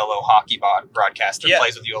 and fellow hockey broadcaster,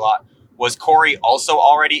 plays with you a lot. Was Corey also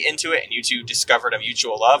already into it, and you two discovered a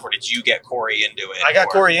mutual love, or did you get Corey into it? I got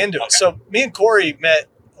Corey into it. So me and Corey met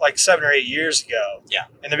like 7 or 8 years ago. Yeah.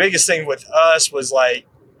 And the biggest thing with us was like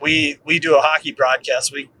we do a hockey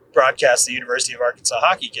broadcast. We broadcast the University of Arkansas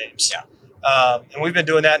hockey games. Yeah. And we've been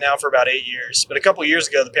doing that now for about 8 years. But a couple of years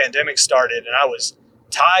ago, the pandemic started, and I was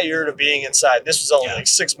tired of being inside. This was only like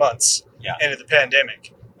 6 months into the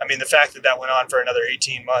pandemic. I mean, the fact that went on for another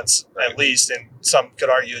 18 months at least, and some could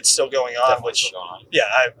argue it's still going on, Definitely still going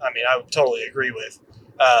on. I would totally agree with.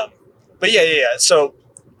 But so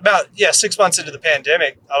about 6 months into the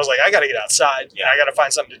pandemic, I was like, I got to get outside. I got to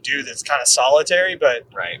find something to do that's kind of solitary, but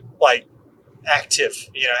like active.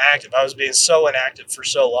 Active. I was being so inactive for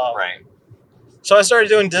so long. Right. So I started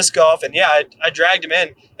doing disc golf, and I dragged him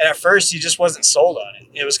in, and at first he just wasn't sold on it.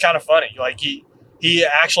 It was kind of funny, like he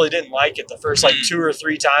actually didn't like it the first 2 or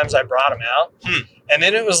 3 times I brought him out. And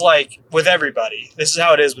then it was like with everybody, this is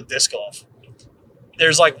how it is with disc golf.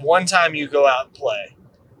 There's like one time you go out and play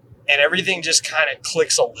and everything just kind of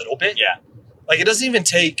clicks a little bit. Yeah. Like, it doesn't even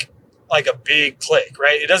take like a big click,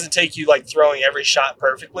 right? It doesn't take you like throwing every shot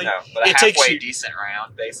perfectly. No, but it takes you decent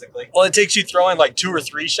round, basically. Well, it takes you throwing like 2 or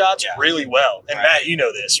 3 shots really well. And Matt, you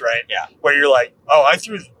know this, right? Yeah. Where you're like, oh, I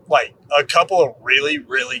threw like a couple of really,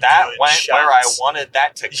 really good shots. That went where I wanted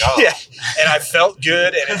that to go. Yeah, and I felt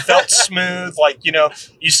good, and it felt smooth. Like,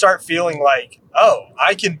 you start feeling like, oh,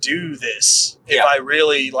 I can do this if I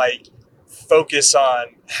really like focus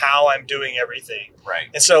on how I'm doing everything. Right.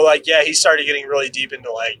 And so he started getting really deep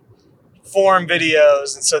into like form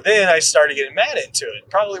videos, and so then I started getting Matt into it.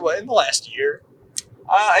 Probably in the last year.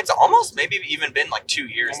 It's almost maybe even been like 2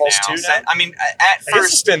 years almost now. 2 now? I mean, at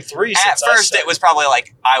first it's been 3. At first, it was probably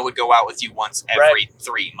like I would go out with you once every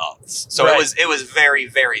 3 months. So it was very,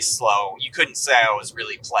 very slow. You couldn't say I was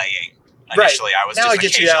really playing initially. I was now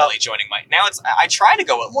just occasionally joining Now I try to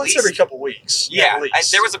go at once least every couple weeks. Yeah,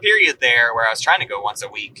 there was a period there where I was trying to go once a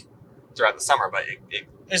week throughout the summer, but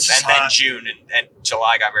then June and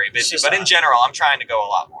July got very busy. But in general, I'm trying to go a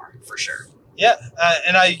lot more for sure. Yeah,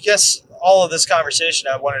 and I guess all of this conversation,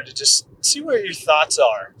 I wanted to just see where your thoughts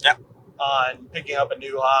are on picking up a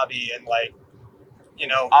new hobby and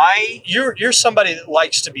you're somebody that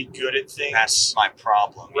likes to be good at things. That's my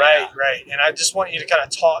problem. Right. And I just want you to kind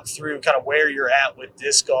of talk through kind of where you're at with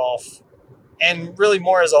disc golf, and really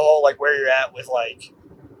more as a whole, like where you're at with like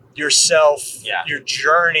yourself, your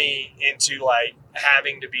journey into like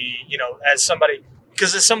having to be, as somebody,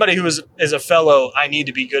 because as somebody who is a fellow, I need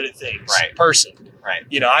to be good at things person. Right.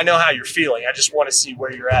 I know how you're feeling. I just want to see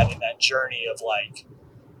where you're at in that journey of like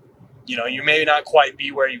you may not quite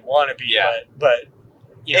be where you want to be, but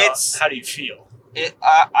how do you feel?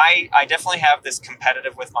 I definitely have this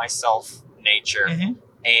competitive with myself nature,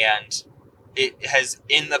 and it has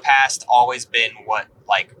in the past always been what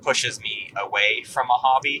like pushes me away from a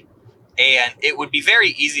hobby, and it would be very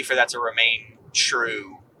easy for that to remain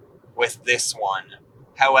true with this one.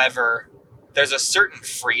 However, there's a certain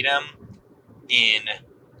freedom in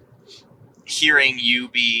hearing you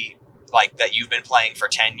be like that you've been playing for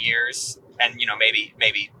 10 years and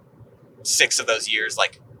maybe 6 of those years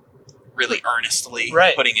like really earnestly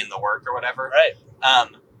putting in the work or whatever,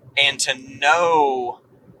 and to know,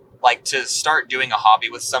 like, to start doing a hobby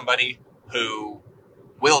with somebody who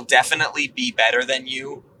will definitely be better than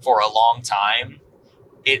you for a long time,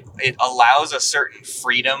 it allows a certain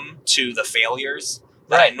freedom to the failures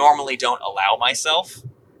that I normally don't allow myself.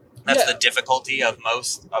 That's the difficulty of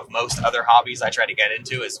most other hobbies I try to get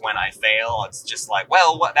into, is when I fail, it's just like,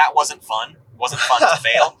 well, that wasn't fun. It wasn't fun to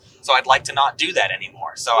fail. So I'd like to not do that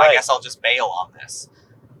anymore. So I guess I'll just bail on this.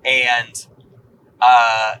 And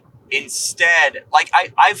instead, like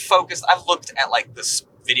I've looked at like the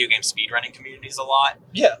video game speedrunning communities a lot.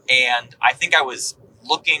 Yeah. And I think I was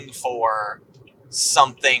looking for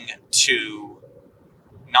something to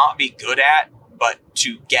not be good at, but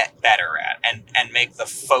to get better at, and make the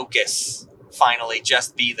focus finally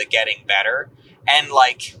just be the getting better. And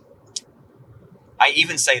like, I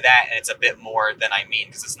even say that, and it's a bit more than I mean,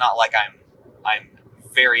 because it's not like I'm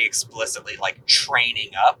very explicitly like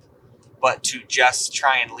training up, but to just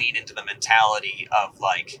try and lean into the mentality of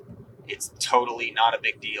like, it's totally not a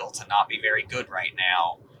big deal to not be very good right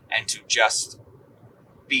now, and to just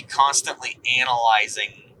be constantly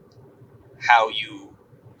analyzing how you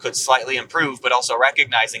could slightly improve, but also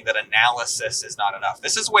recognizing that analysis is not enough.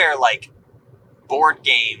 This is where like board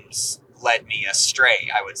games led me astray,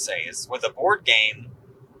 I would say, is with a board game,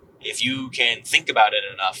 if you can think about it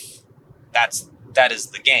enough, that is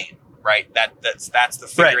the game, right? That's the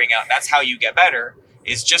figuring out. That's how you get better,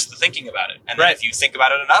 is just the thinking about it. And then if you think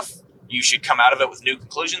about it enough, you should come out of it with new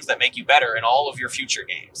conclusions that make you better in all of your future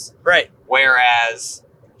games. Right. Whereas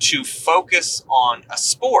to focus on a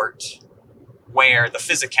sport where the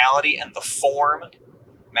physicality and the form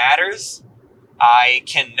matters, I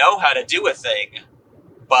can know how to do a thing,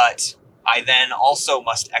 but I then also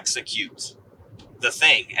must execute the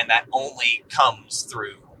thing, and that only comes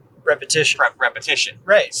through repetition.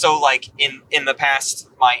 Right. So like in the past,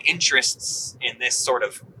 my interests in this sort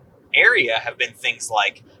of area have been things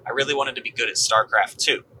like, I really wanted to be good at StarCraft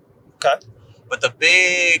 2. Okay. But the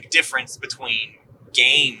big difference between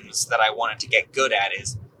games that I wanted to get good at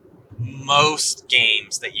is most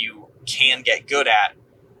games that you can get good at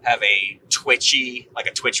have a twitch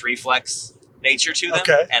reflex nature to them,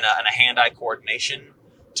 and a hand-eye coordination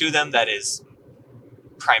to them that is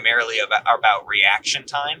primarily about reaction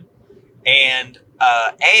time. And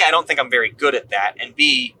A, I don't think I'm very good at that, and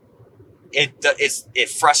B, it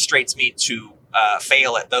frustrates me to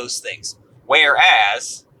fail at those things.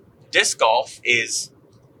 Whereas disc golf is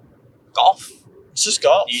golf. It's just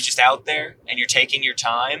golf. You're just out there and you're taking your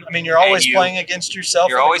time. I mean, you're always playing against yourself.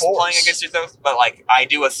 You're always playing against yourself. But like, I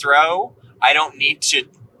do a throw, I don't need to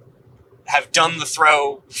have done the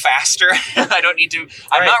throw faster. I don't need to.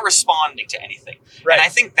 I'm not responding to anything. Right. And I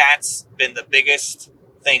think that's been the biggest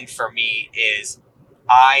thing for me, is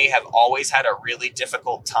I have always had a really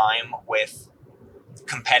difficult time with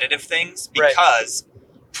competitive things, because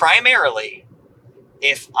primarily,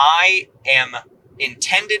 if I am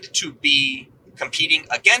intended to be competing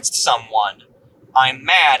against someone, I'm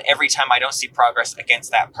mad every time I don't see progress against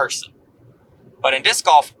that person. But in disc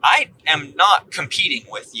golf, I am not competing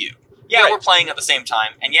with you. Yeah, we're playing at the same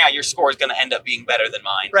time, and yeah, your score is going to end up being better than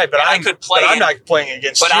mine. Right, but I'm not playing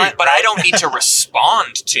against you. But I don't need to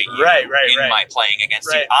respond to you in my playing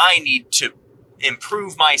against you. I need to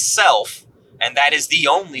improve myself, and that is the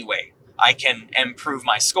only way I can improve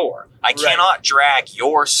my score. I cannot drag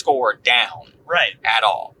your score down. At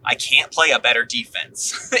all. I can't play a better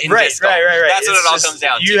defense in disc golf. That's what it all comes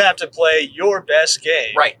down to. You have to play your best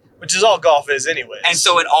game. Right. Which is all golf is anyway. And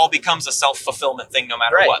so it all becomes a self-fulfillment thing no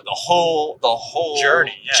matter what. The whole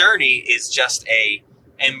journey is just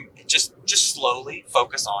just slowly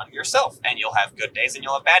focus on yourself, and you'll have good days and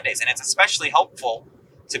you'll have bad days. And it's especially helpful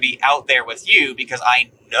to be out there with you, because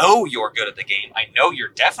I know you're good at the game. I know you're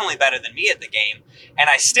definitely better than me at the game. And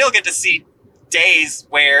I still get to see days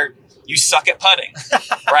where you suck at putting,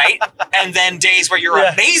 right? And then days where you're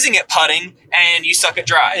amazing at putting and you suck at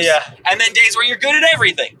drives. Yeah. And then days where you're good at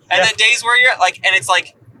everything. And then days where you're like, and it's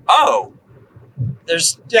like, oh,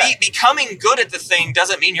 there's becoming good at the thing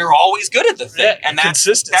doesn't mean you're always good at the thing. And that's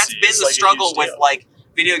been the struggle with like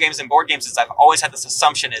video games and board games is I've always had this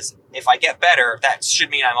assumption is if I get better, that should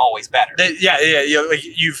mean I'm always better. Like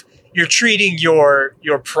you're treating your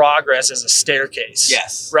progress as a staircase.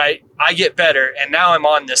 Yes. Right? I get better and now I'm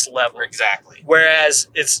on this level. Exactly. Whereas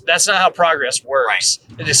that's not how progress works.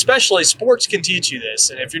 Right. And especially sports can teach you this.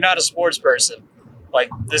 And if you're not a sports person, like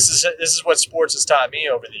this is what sports has taught me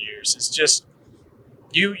over the years. It's just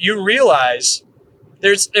you realize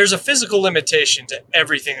there's a physical limitation to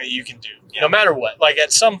everything that you can do. No matter what. Like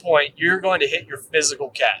at some point you're going to hit your physical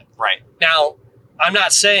cap. Right. Now, I'm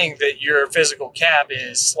not saying that your physical cap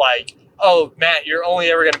is like, oh, Matt, you're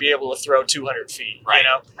only ever going to be able to throw 200 feet. Right. You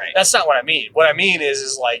know? Right. That's not what I mean. What I mean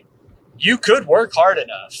is like, you could work hard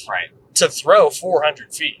enough to throw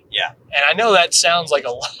 400 feet. Yeah. And I know that sounds like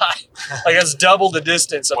a lot. Like it's double the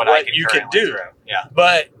distance of what you can do. Throw. Yeah.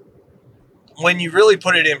 But when you really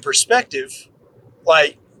put it in perspective,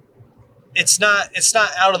 like, it's not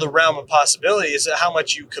out of the realm of possibility. It's how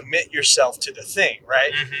much you commit yourself to the thing,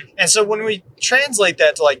 right? Mm-hmm. And so when we translate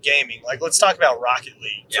that to like gaming, like let's talk about Rocket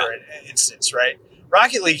League for an instance, right?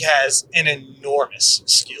 Rocket League has an enormous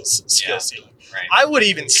skill ceiling. Right. I would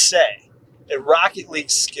even say that Rocket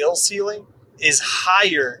League's skill ceiling is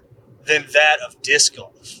higher than that of disc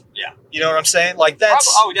golf. Yeah. You know what I'm saying? Like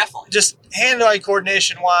that's definitely. Just hand-eye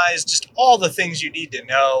coordination wise, just all the things you need to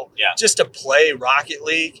know just to play Rocket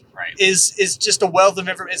League is just a wealth of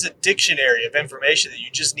information. It's a dictionary of information that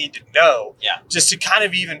you just need to know just to kind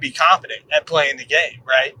of even be competent at playing the game,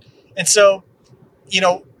 right? And so,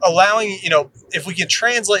 allowing, if we can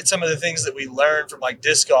translate some of the things that we learn from like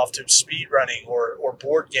disc golf to speed running or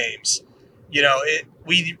board games,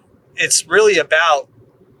 it's really about,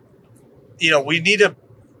 we need to,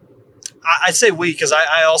 I say we because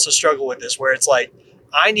I also struggle with this where it's like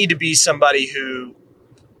I need to be somebody who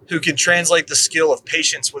can translate the skill of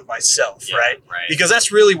patience with myself, right? Because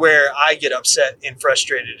that's really where I get upset and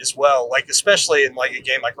frustrated as well. Like especially in like a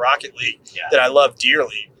game like Rocket League that I love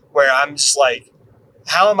dearly, where I'm just like,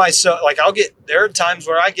 how am I so like there are times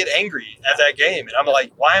where I get angry at that game and I'm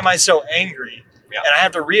like, why am I so angry? Yeah. And I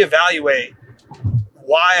have to reevaluate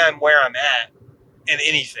why I'm where I'm at in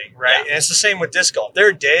anything, right? And it's the same with disc golf. There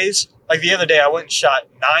are days. Like the other day, I went and shot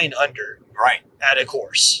 9 under at a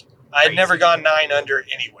course. I had never gone 9 under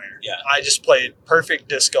anywhere. Yeah. I just played perfect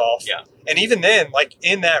disc golf. Yeah. And even then, like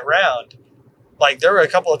in that round, like there were a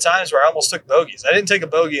couple of times where I almost took bogeys. I didn't take a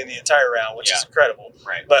bogey in the entire round, which is incredible.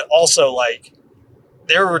 Right. But also like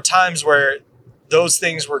there were times where those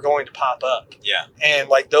things were going to pop up. Yeah. And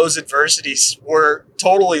like those adversities were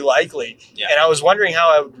totally likely. Yeah. And I was wondering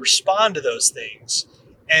how I would respond to those things.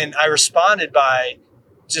 And I responded by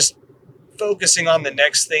just focusing on the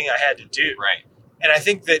next thing I had to do. Right. And I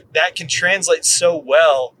think that can translate so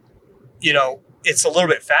well, it's a little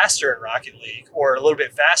bit faster in Rocket League or a little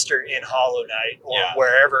bit faster in Hollow Knight or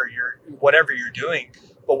whatever you're doing.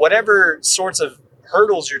 But whatever sorts of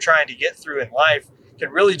hurdles you're trying to get through in life can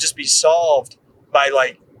really just be solved by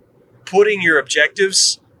like putting your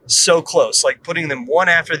objectives so close, like putting them one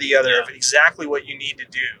after the other of exactly what you need to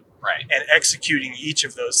do. Right. And executing each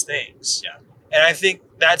of those things. Yeah. And I think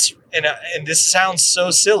that's, and this sounds so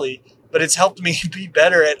silly, but it's helped me be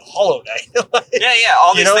better at Hollow Knight.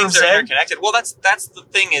 All these things are interconnected. Well, that's the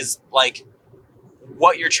thing is like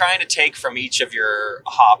what you're trying to take from each of your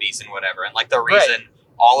hobbies and whatever. And like the reason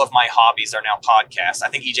all of my hobbies are now podcasts. I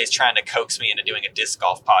think EJ's trying to coax me into doing a disc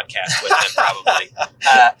golf podcast with him probably.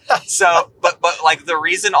 But like the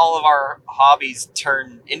reason all of our hobbies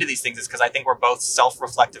turn into these things is because I think we're both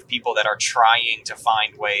self-reflective people that are trying to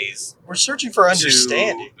find ways. We're searching for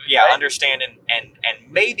understanding. Understand and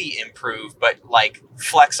maybe improve, but like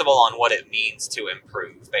flexible on what it means to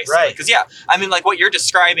improve, basically. Right. Because I mean, like what you're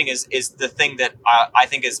describing is the thing that I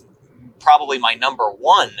think is probably my number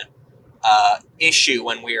one issue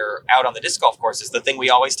when we're out on the disc golf course is the thing we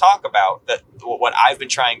always talk about, that what I've been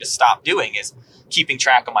trying to stop doing is keeping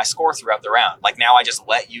track of my score throughout the round. Like now I just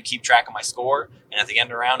let you keep track of my score, and at the end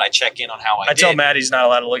of the round I check in on how I did. Tell Matt he's not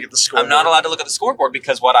allowed to look at the scoreboard. I'm not allowed to look at the scoreboard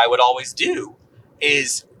because what I would always do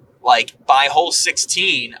is like by hole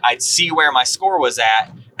 16 I'd see where my score was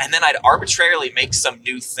at, and then I'd arbitrarily make some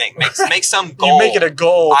new thing, make some goal. You make it a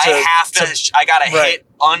goal. I gotta hit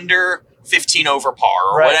under 15 over par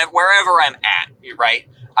or whatever, wherever I'm at, right?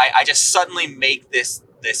 I just suddenly make this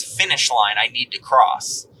finish line I need to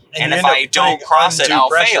cross. And if I don't cross it, I'll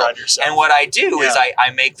fail. And what I do is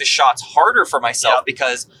I make the shots harder for myself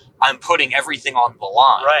because I'm putting everything on the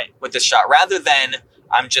line with this shot, rather than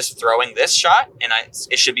I'm just throwing this shot, and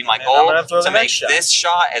it should be my goal to make this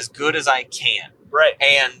shot as good as I can. Right.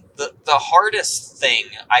 And the hardest thing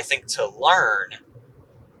I think to learn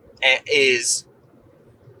is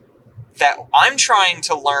that I'm trying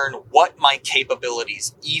to learn what my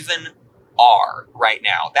capabilities even are right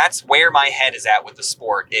now. That's where my head is at with the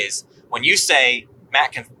sport. Is when you say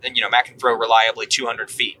Matt can throw reliably 200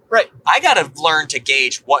 feet. Right. I got to learn to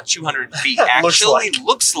gauge what 200 feet actually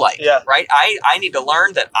looks like. Yeah. Right. I need to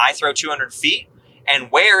learn that I throw 200 feet, and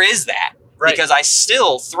where is that? Right. Because I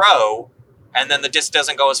still throw, and then the disc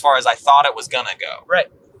doesn't go as far as I thought it was gonna go. Right.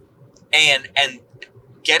 And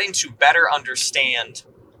getting to better understand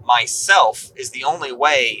myself is the only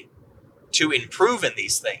way to improve in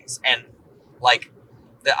these things. And like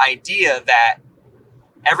the idea that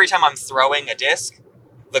every time I'm throwing a disc,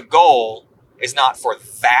 the goal is not for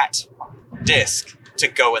that disc to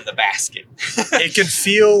go in the basket. It can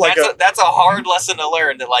feel like that's a hard lesson to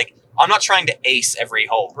learn, that like I'm not trying to ace every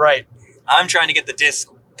hole. Right. I'm trying to get the disc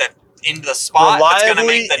that into the spot that's going to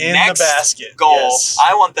make the next basket. goal. Yes.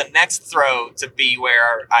 I want the next throw to be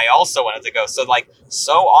where I also want it to go. So like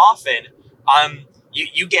so often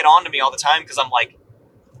you get on to me all the time because I'm like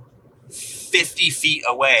 50 feet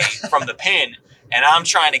away from the pin and I'm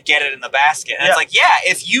trying to get it in the basket. And it's like, yeah,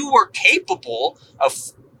 if you were capable of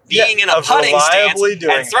being in a putting stance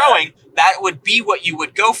and throwing, that would be what you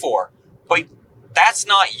would go for. But that's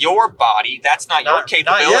not your body. That's not your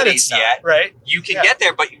capabilities yet. Right. You can get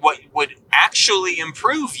there, but what would actually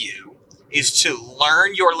improve you is to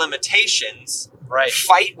learn your limitations,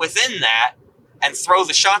 fight within that, and throw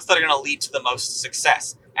the shots that are going to lead to the most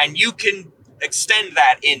success. And you can extend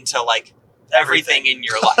that into like everything in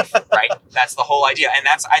your life, right? That's the whole idea. And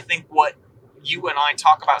that's, I think, what you and I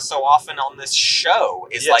talk about so often on this show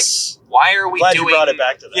is like, why are we Glad doing... you brought it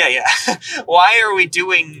back to that. Yeah. Why are we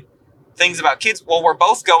doing things about kids? Well, we're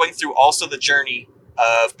both going through also the journey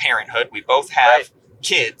of parenthood. We both have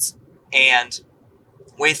kids, and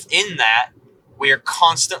within that, we are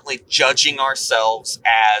constantly judging ourselves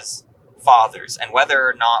as fathers and whether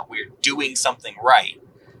or not we're doing something right.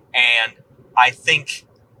 And I think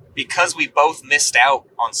because we both missed out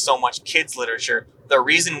on so much kids literature, the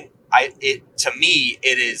reason to me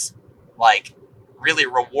it is like really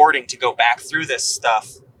rewarding to go back through this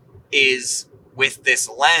stuff is with this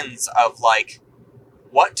lens of like,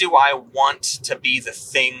 what do I want to be the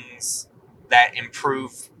things that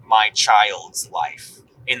improve my child's life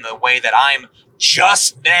in the way that I'm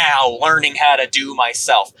just now learning how to do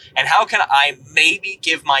myself? And how can I maybe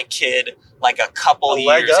give my kid like a couple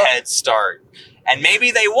years head start? And maybe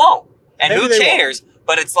they won't. And maybe who cares?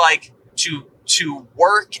 But it's like to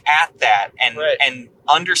work at that and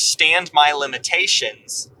understand my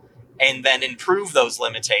limitations and then improve those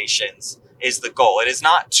limitations is the goal. It is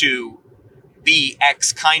not to be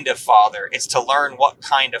X kind of father. It's to learn what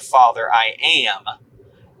kind of father I am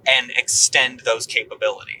and extend those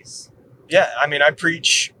capabilities. Yeah, I mean, I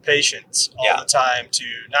preach patience all the time to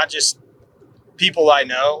not just people I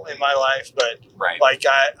know in my life, but like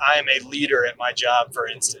I am a leader at my job, for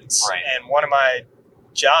instance. Right. And one of my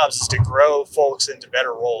jobs is to grow folks into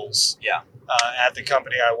better roles at the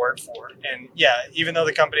company I work for. And even though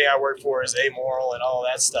the company I work for is amoral and all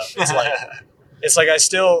that stuff, it's like I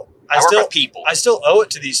still work with people. I still owe it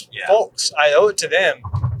to these folks. I owe it to them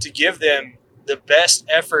to give them the best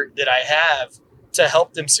effort that I have to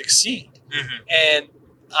help them succeed. Mm-hmm. And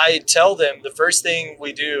I tell them the first thing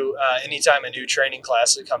we do anytime a new training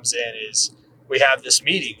class that comes in is we have this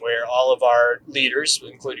meeting where all of our leaders,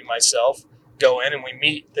 including myself, go in and we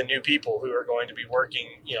meet the new people who are going to be working,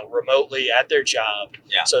 remotely at their job.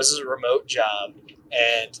 Yeah. So this is a remote job,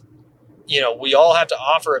 and we all have to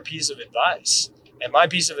offer a piece of advice. And my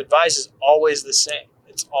piece of advice is always the same.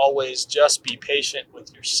 It's always just be patient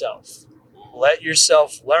with yourself. Let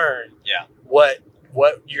yourself learn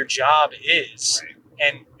what your job is,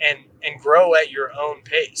 and grow at your own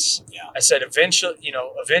pace. Yeah. I said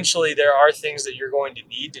eventually there are things that you're going to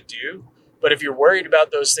need to do. But if you're worried about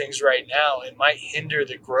those things right now, it might hinder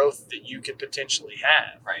the growth that you could potentially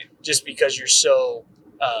have. Right. Just because you're so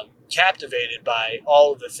captivated by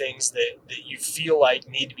all of the things that you feel like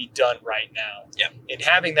need to be done right now. Yep. And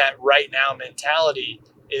having that right now mentality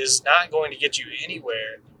is not going to get you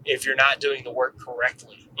anywhere if you're not doing the work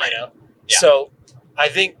correctly. Right. Yeah. So I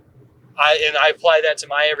think I apply that to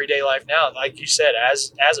my everyday life now. Like you said,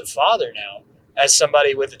 as a father now, as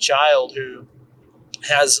somebody with a child who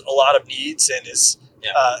has a lot of needs and is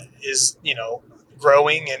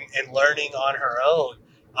growing and learning on her own.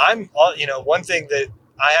 One thing that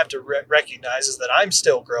I have to recognize is that I'm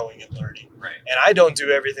still growing and learning, and I don't do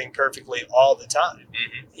everything perfectly all the time.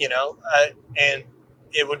 Mm-hmm. And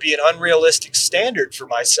it would be an unrealistic standard for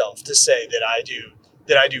myself to say that I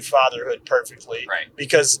do fatherhood perfectly,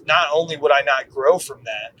 because not only would I not grow from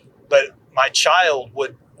that, but my child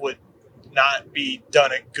would not be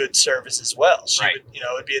done a good service as well. She would, you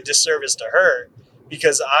know, it'd be a disservice to her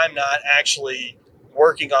because I'm not actually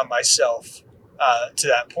working on myself to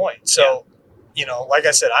that point. So, you know, like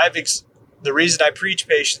I said, the reason I preach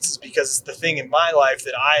patience is because it's the thing in my life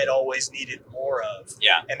that I had always needed more of.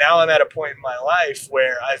 Yeah. And now I'm at a point in my life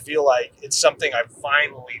where I feel like it's something I've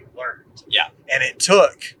finally learned. Yeah. And it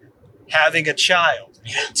took having a child.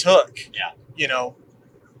 Yeah. It took, yeah. you know,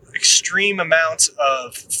 extreme amounts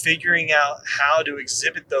of figuring out how to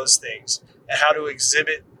exhibit those things and how to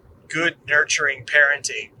exhibit good, nurturing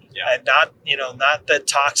parenting. Yeah. And not the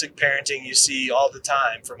toxic parenting you see all the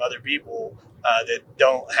time from other people that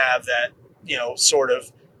don't have that, you know, sort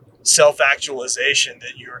of self-actualization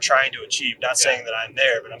that you were trying to achieve. Not saying that I'm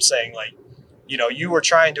there, but I'm saying, like, you know, you were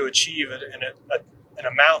trying to achieve an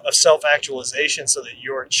amount of self-actualization so that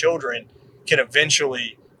your children can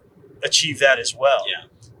eventually achieve that as well. Yeah.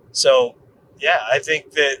 So, yeah, I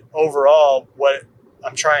think that overall what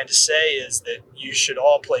I'm trying to say is that you should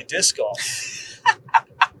all play disc golf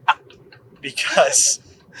because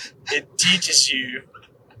it teaches you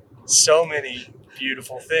so many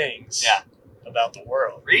beautiful things about the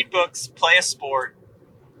world. Read books, play a sport,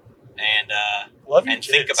 and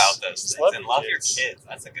think about those things. And love your kids.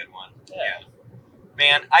 That's a good one. Yeah.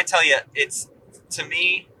 Man, I tell you, it's, to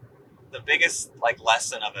me, the biggest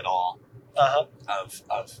lesson of it all, of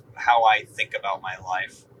how I think about my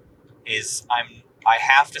life, is I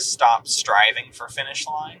have to stop striving for finish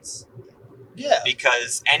lines. Yeah.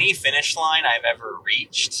 Because any finish line I've ever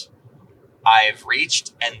reached, I've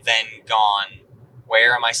reached and then gone,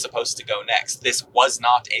 where am I supposed to go next? This was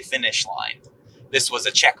not a finish line. This was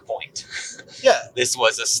a checkpoint. Yeah. This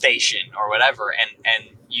was a station or whatever.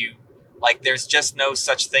 And you, there's just no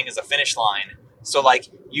such thing as a finish line. So,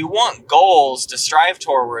 you want goals to strive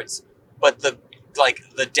towards, but the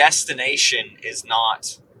destination is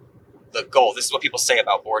not the goal. This is what people say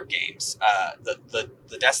about board games.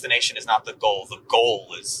 The destination is not the goal. The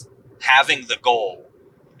goal is having the goal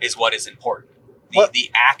is what is important.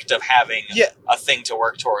 The act of having a thing to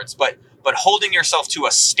work towards. But holding yourself to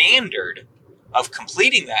a standard of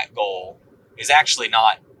completing that goal is actually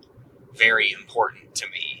not very important to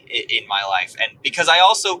me in my life. And because I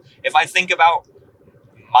also, if I think about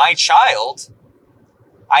my child,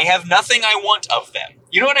 I have nothing I want of them.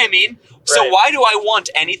 You know what I mean? Right. So why do I want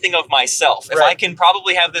anything of myself? If I can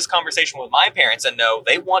probably have this conversation with my parents and know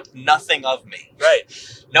they want nothing of me. Right.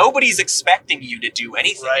 Nobody's expecting you to do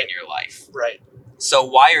anything in your life. Right. So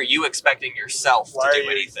why are you expecting yourself to do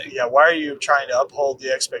anything? Yeah, why are you trying to uphold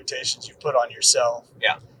the expectations you put on yourself?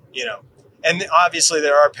 Yeah. You know, and obviously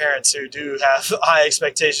there are parents who do have high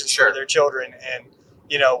expectations for their children, and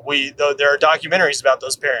you know, there are documentaries about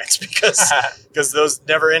those parents because those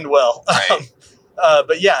never end well. Right.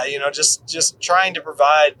 But yeah, you know, just trying to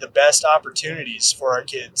provide the best opportunities for our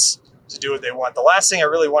kids to do what they want. The last thing I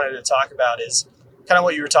really wanted to talk about is kind of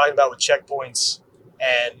what you were talking about with checkpoints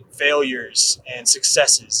and failures and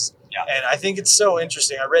successes. Yeah. And I think it's so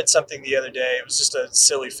interesting. I read something the other day. It was just a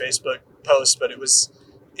silly Facebook post, but it was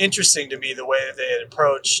interesting to me the way that they had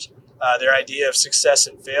approached their idea of success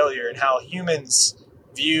and failure, and how humans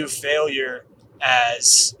view failure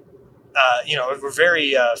as, we're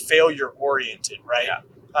very failure oriented, right?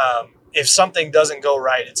 Yeah. If something doesn't go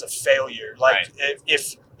right, it's a failure.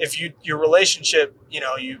 If your relationship,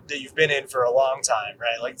 that you've been in for a long time,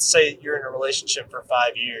 right? Like, say you're in a relationship for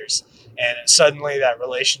 5 years and suddenly that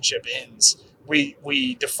relationship ends.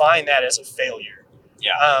 We define that as a failure.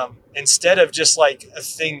 Yeah. Instead of just like a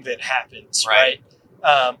thing that happens, right?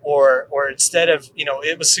 Or instead of,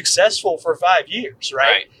 it was successful for 5 years,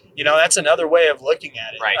 right? That's another way of looking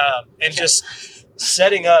at it. Right. And just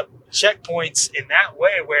setting up checkpoints in that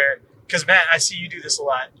way because Matt, I see you do this a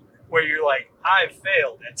lot, where you're like, I've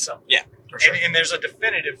failed at something. Yeah, for sure. And there's a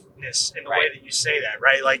definitiveness in the way that you say that,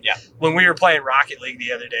 right? Like when we were playing Rocket League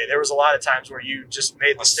the other day, there was a lot of times where you just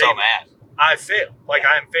made the statement, so mad. I failed. Like,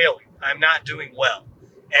 I'm failing. I'm not doing well.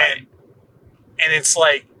 And it's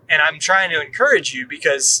like, and I'm trying to encourage you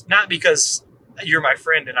not because you're my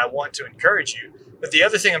friend and I want to encourage you, but the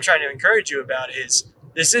other thing I'm trying to encourage you about is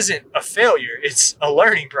this isn't a failure. It's a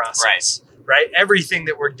learning process, right? Everything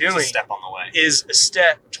that we're doing is a step on the way. Is a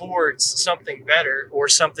step towards something better or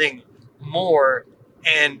something more.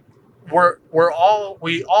 And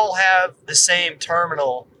we all have the same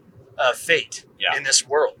terminal fate in this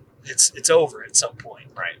world. It's over at some point.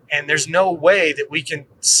 Right. And there's no way that we can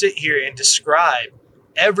sit here and describe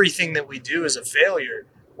everything that we do as a failure,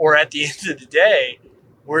 or at the end of the day,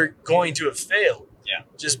 we're going to have failed. Yeah.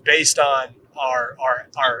 Just based on our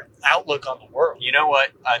outlook on the world. You know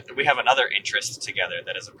what? We have another interest together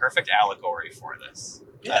that is a perfect allegory for this.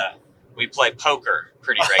 Yeah. we play poker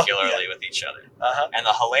pretty regularly with each other. Uh-huh. And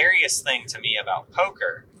the hilarious thing to me about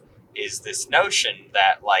poker is this notion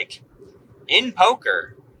that, like, in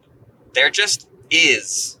poker, there just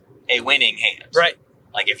is a winning hand. Right.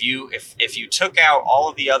 Like, if you took out all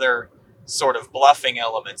of the other sort of bluffing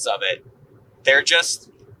elements of it,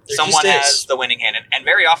 someone has the winning hand. And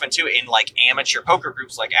very often, too, in, like, amateur poker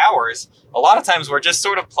groups like ours, a lot of times we're just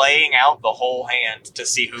sort of playing out the whole hand to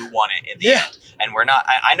see who won it in the end. And we're not,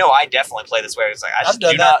 I know I definitely play this way. It's like,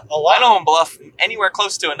 I don't bluff anywhere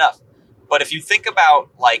close to enough. But if you think about,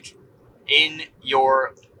 like, in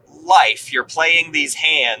your life, you're playing these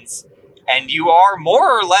hands, and you are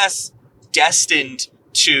more or less destined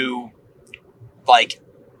to, like,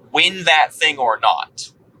 win that thing or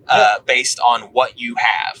not, based on what you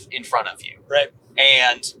have in front of you. Right.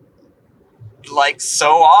 And, like,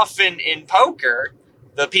 so often in poker,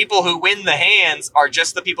 the people who win the hands are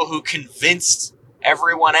just the people who convinced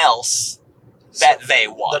everyone else that they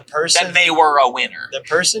won, that they were a winner. The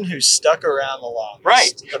person who stuck around the longest.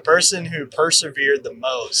 Right. The person who persevered the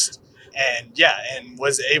most. And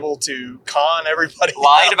was able to con everybody.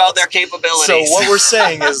 Lied about their capabilities. So what we're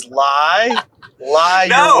saying is lie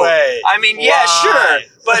your way. I mean, yeah, sure.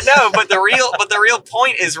 But the real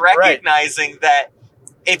point is recognizing that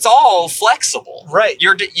it's all flexible. Right.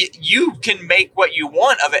 You can make what you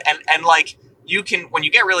want of it. And like, you can, when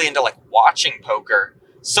you get really into, like, watching poker,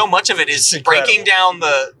 so much of it is breaking down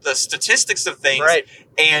the statistics of things. Right.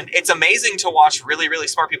 And it's amazing to watch really, really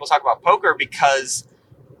smart people talk about poker because,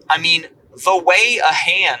 I mean, the way a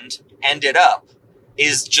hand ended up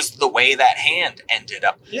is just the way that hand ended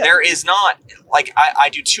up. Yeah. There is not, like, I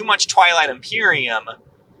do too much Twilight Imperium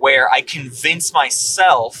where I convince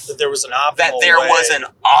myself that there was an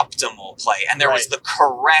optimal play and there was the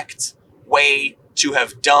correct way to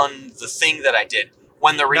have done the thing that I did.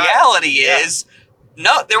 When the reality is,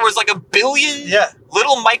 no, there was like a billion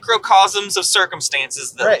little microcosms of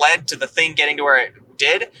circumstances that led to the thing getting to where it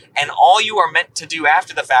did, and all you are meant to do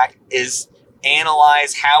after the fact is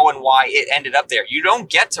analyze how and why it ended up there. You don't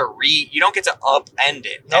get to upend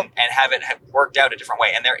it and have it worked out a different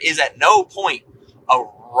way. And there is at no point a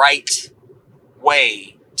right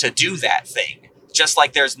way to do that thing. Just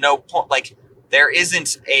like there's no point, like there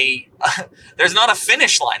isn't there's not a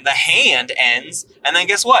finish line. The hand ends, and then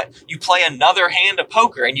guess what? You play another hand of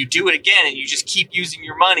poker, and you do it again, and you just keep using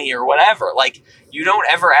your money or whatever. Like, you don't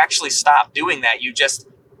ever actually stop doing that. You just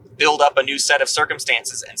build up a new set of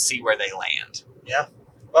circumstances and see where they land. Yeah.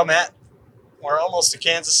 Well, Matt, we're almost to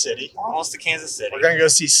Kansas City. We're going to go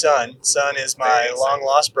see Son. Son is my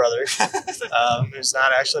long-lost brother, who's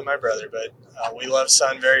not actually my brother, but we love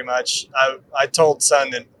Son very much. I told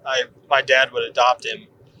Son that my dad would adopt him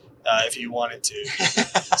if he wanted to.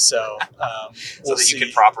 So you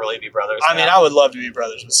could properly be brothers. I mean, I would love to be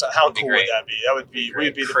brothers with Son. How cool would that be? That would be,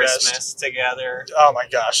 we'd be the best. Christmas together. Oh my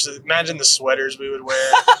gosh. Imagine the sweaters we would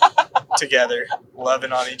wear together,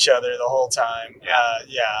 loving on each other the whole time.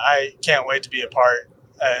 I can't wait to be a part,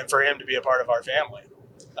 for him to be a part of our family.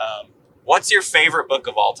 What's your favorite book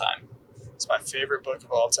of all time? It's my favorite book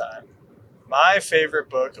of all time. My favorite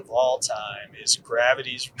book of all time is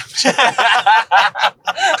Gravity's...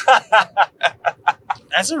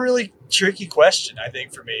 That's a really tricky question, I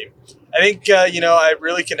think, for me. I think, I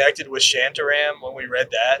really connected with Shantaram when we read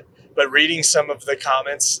that. But reading some of the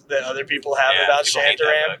comments that other people have about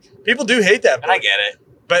Shantaram, people do hate that book. And I get it.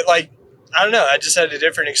 But, like, I don't know. I just had a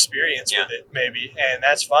different experience with it, maybe. And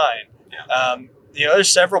that's fine. Yeah.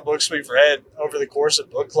 There's several books we've read over the course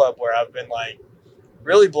of book club where I've been, like,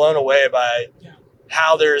 really blown away by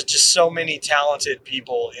how there's just so many talented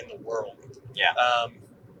people in the world. Yeah.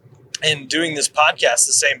 And doing this podcast,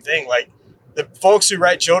 the same thing. Like, the folks who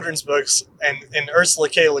write children's books, and Ursula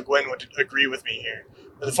K. Le Guin would agree with me here,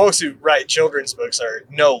 but the folks who write children's books are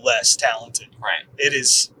no less talented. Right. It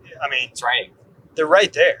is, I mean... It's writing. They're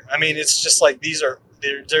right there. I mean, it's just like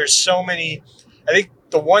there's so many... I think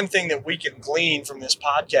the one thing that we can glean from this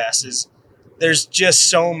podcast is there's just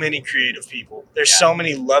so many creative people. There's so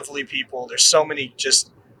many lovely people. There's so many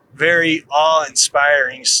just very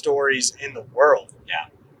awe-inspiring stories in the world. Yeah.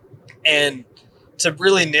 And to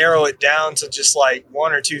really narrow it down to just like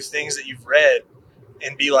one or two things that you've read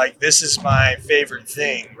and be like, this is my favorite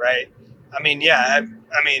thing, right? I mean,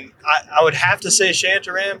 I would have to say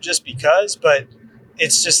Shantaram just because, but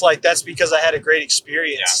it's just like, that's because I had a great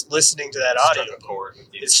experience listening to that audio.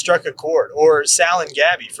 It struck a chord. Or Sal and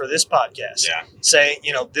Gabby for this podcast saying,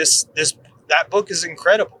 that book is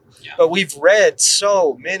incredible. Yeah. But we've read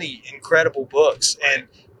so many incredible books, and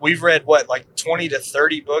we've read like 20 to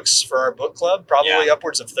 30 books for our book club, probably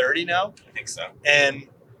upwards of 30 now. I think so. And,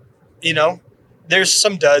 there's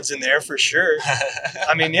some duds in there for sure.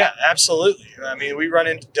 I mean, yeah, absolutely. I mean, we run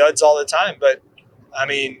into duds all the time, but I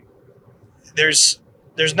mean, there's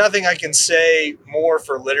nothing I can say more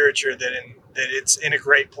for literature than that it's in a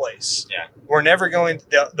great place. Yeah. We're never going,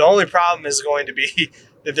 the only problem is going to be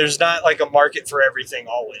that there's not like a market for everything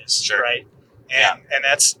always. Sure. Right. And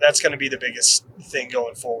that's going to be the biggest thing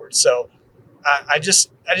going forward. So I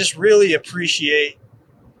just really appreciate,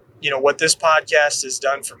 what this podcast has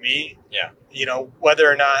done for me. Yeah.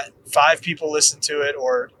 Whether or not 5 people listen to it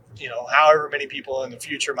or, however many people in the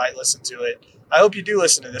future might listen to it. I hope you do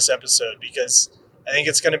listen to this episode because I think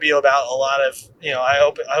it's going to be about a lot of, I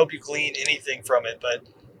hope you glean anything from it. But,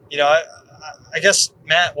 I guess,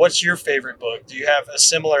 Matt, what's your favorite book? Do you have a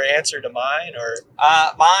similar answer to mine or?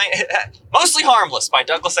 Mine, Mostly Harmless by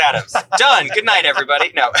Douglas Adams. Done. Good night,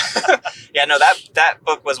 everybody. No. Yeah, no, that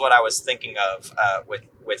book was what I was thinking of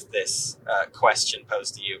with this question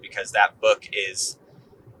posed to you, because that book is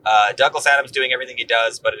Douglas Adams doing everything he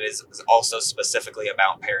does, but it is also specifically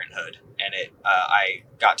about parenthood. And I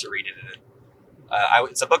got to read it.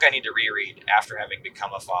 It's a book I need to reread after having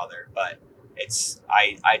become a father, but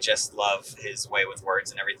I just love his way with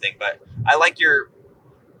words and everything. But I like your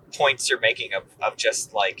points you're making of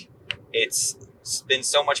just like, it's been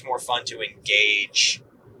so much more fun to engage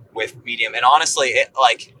with Medium. And honestly,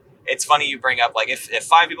 it's funny you bring up, like, if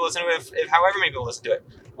 5 people listen to it, if however many people listen to it,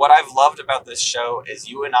 what I've loved about this show is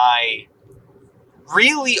you and I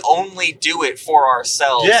really only do it for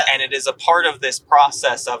ourselves. Yeah. And it is a part of this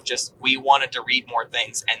process of just, we wanted to read more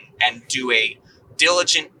things and do a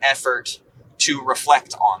diligent effort to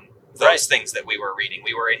reflect on those things that we were reading.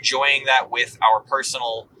 We were enjoying that with our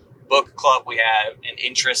personal book club. We have an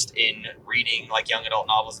interest in reading like young adult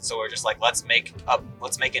novels. And so we're just like, let's make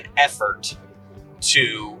an effort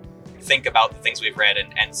to think about the things we've read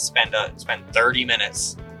and spend 30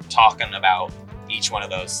 minutes talking about each one of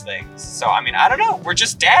those things. So, I mean, I don't know. We're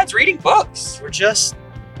just dads reading books. We're just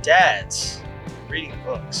dads reading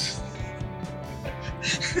books.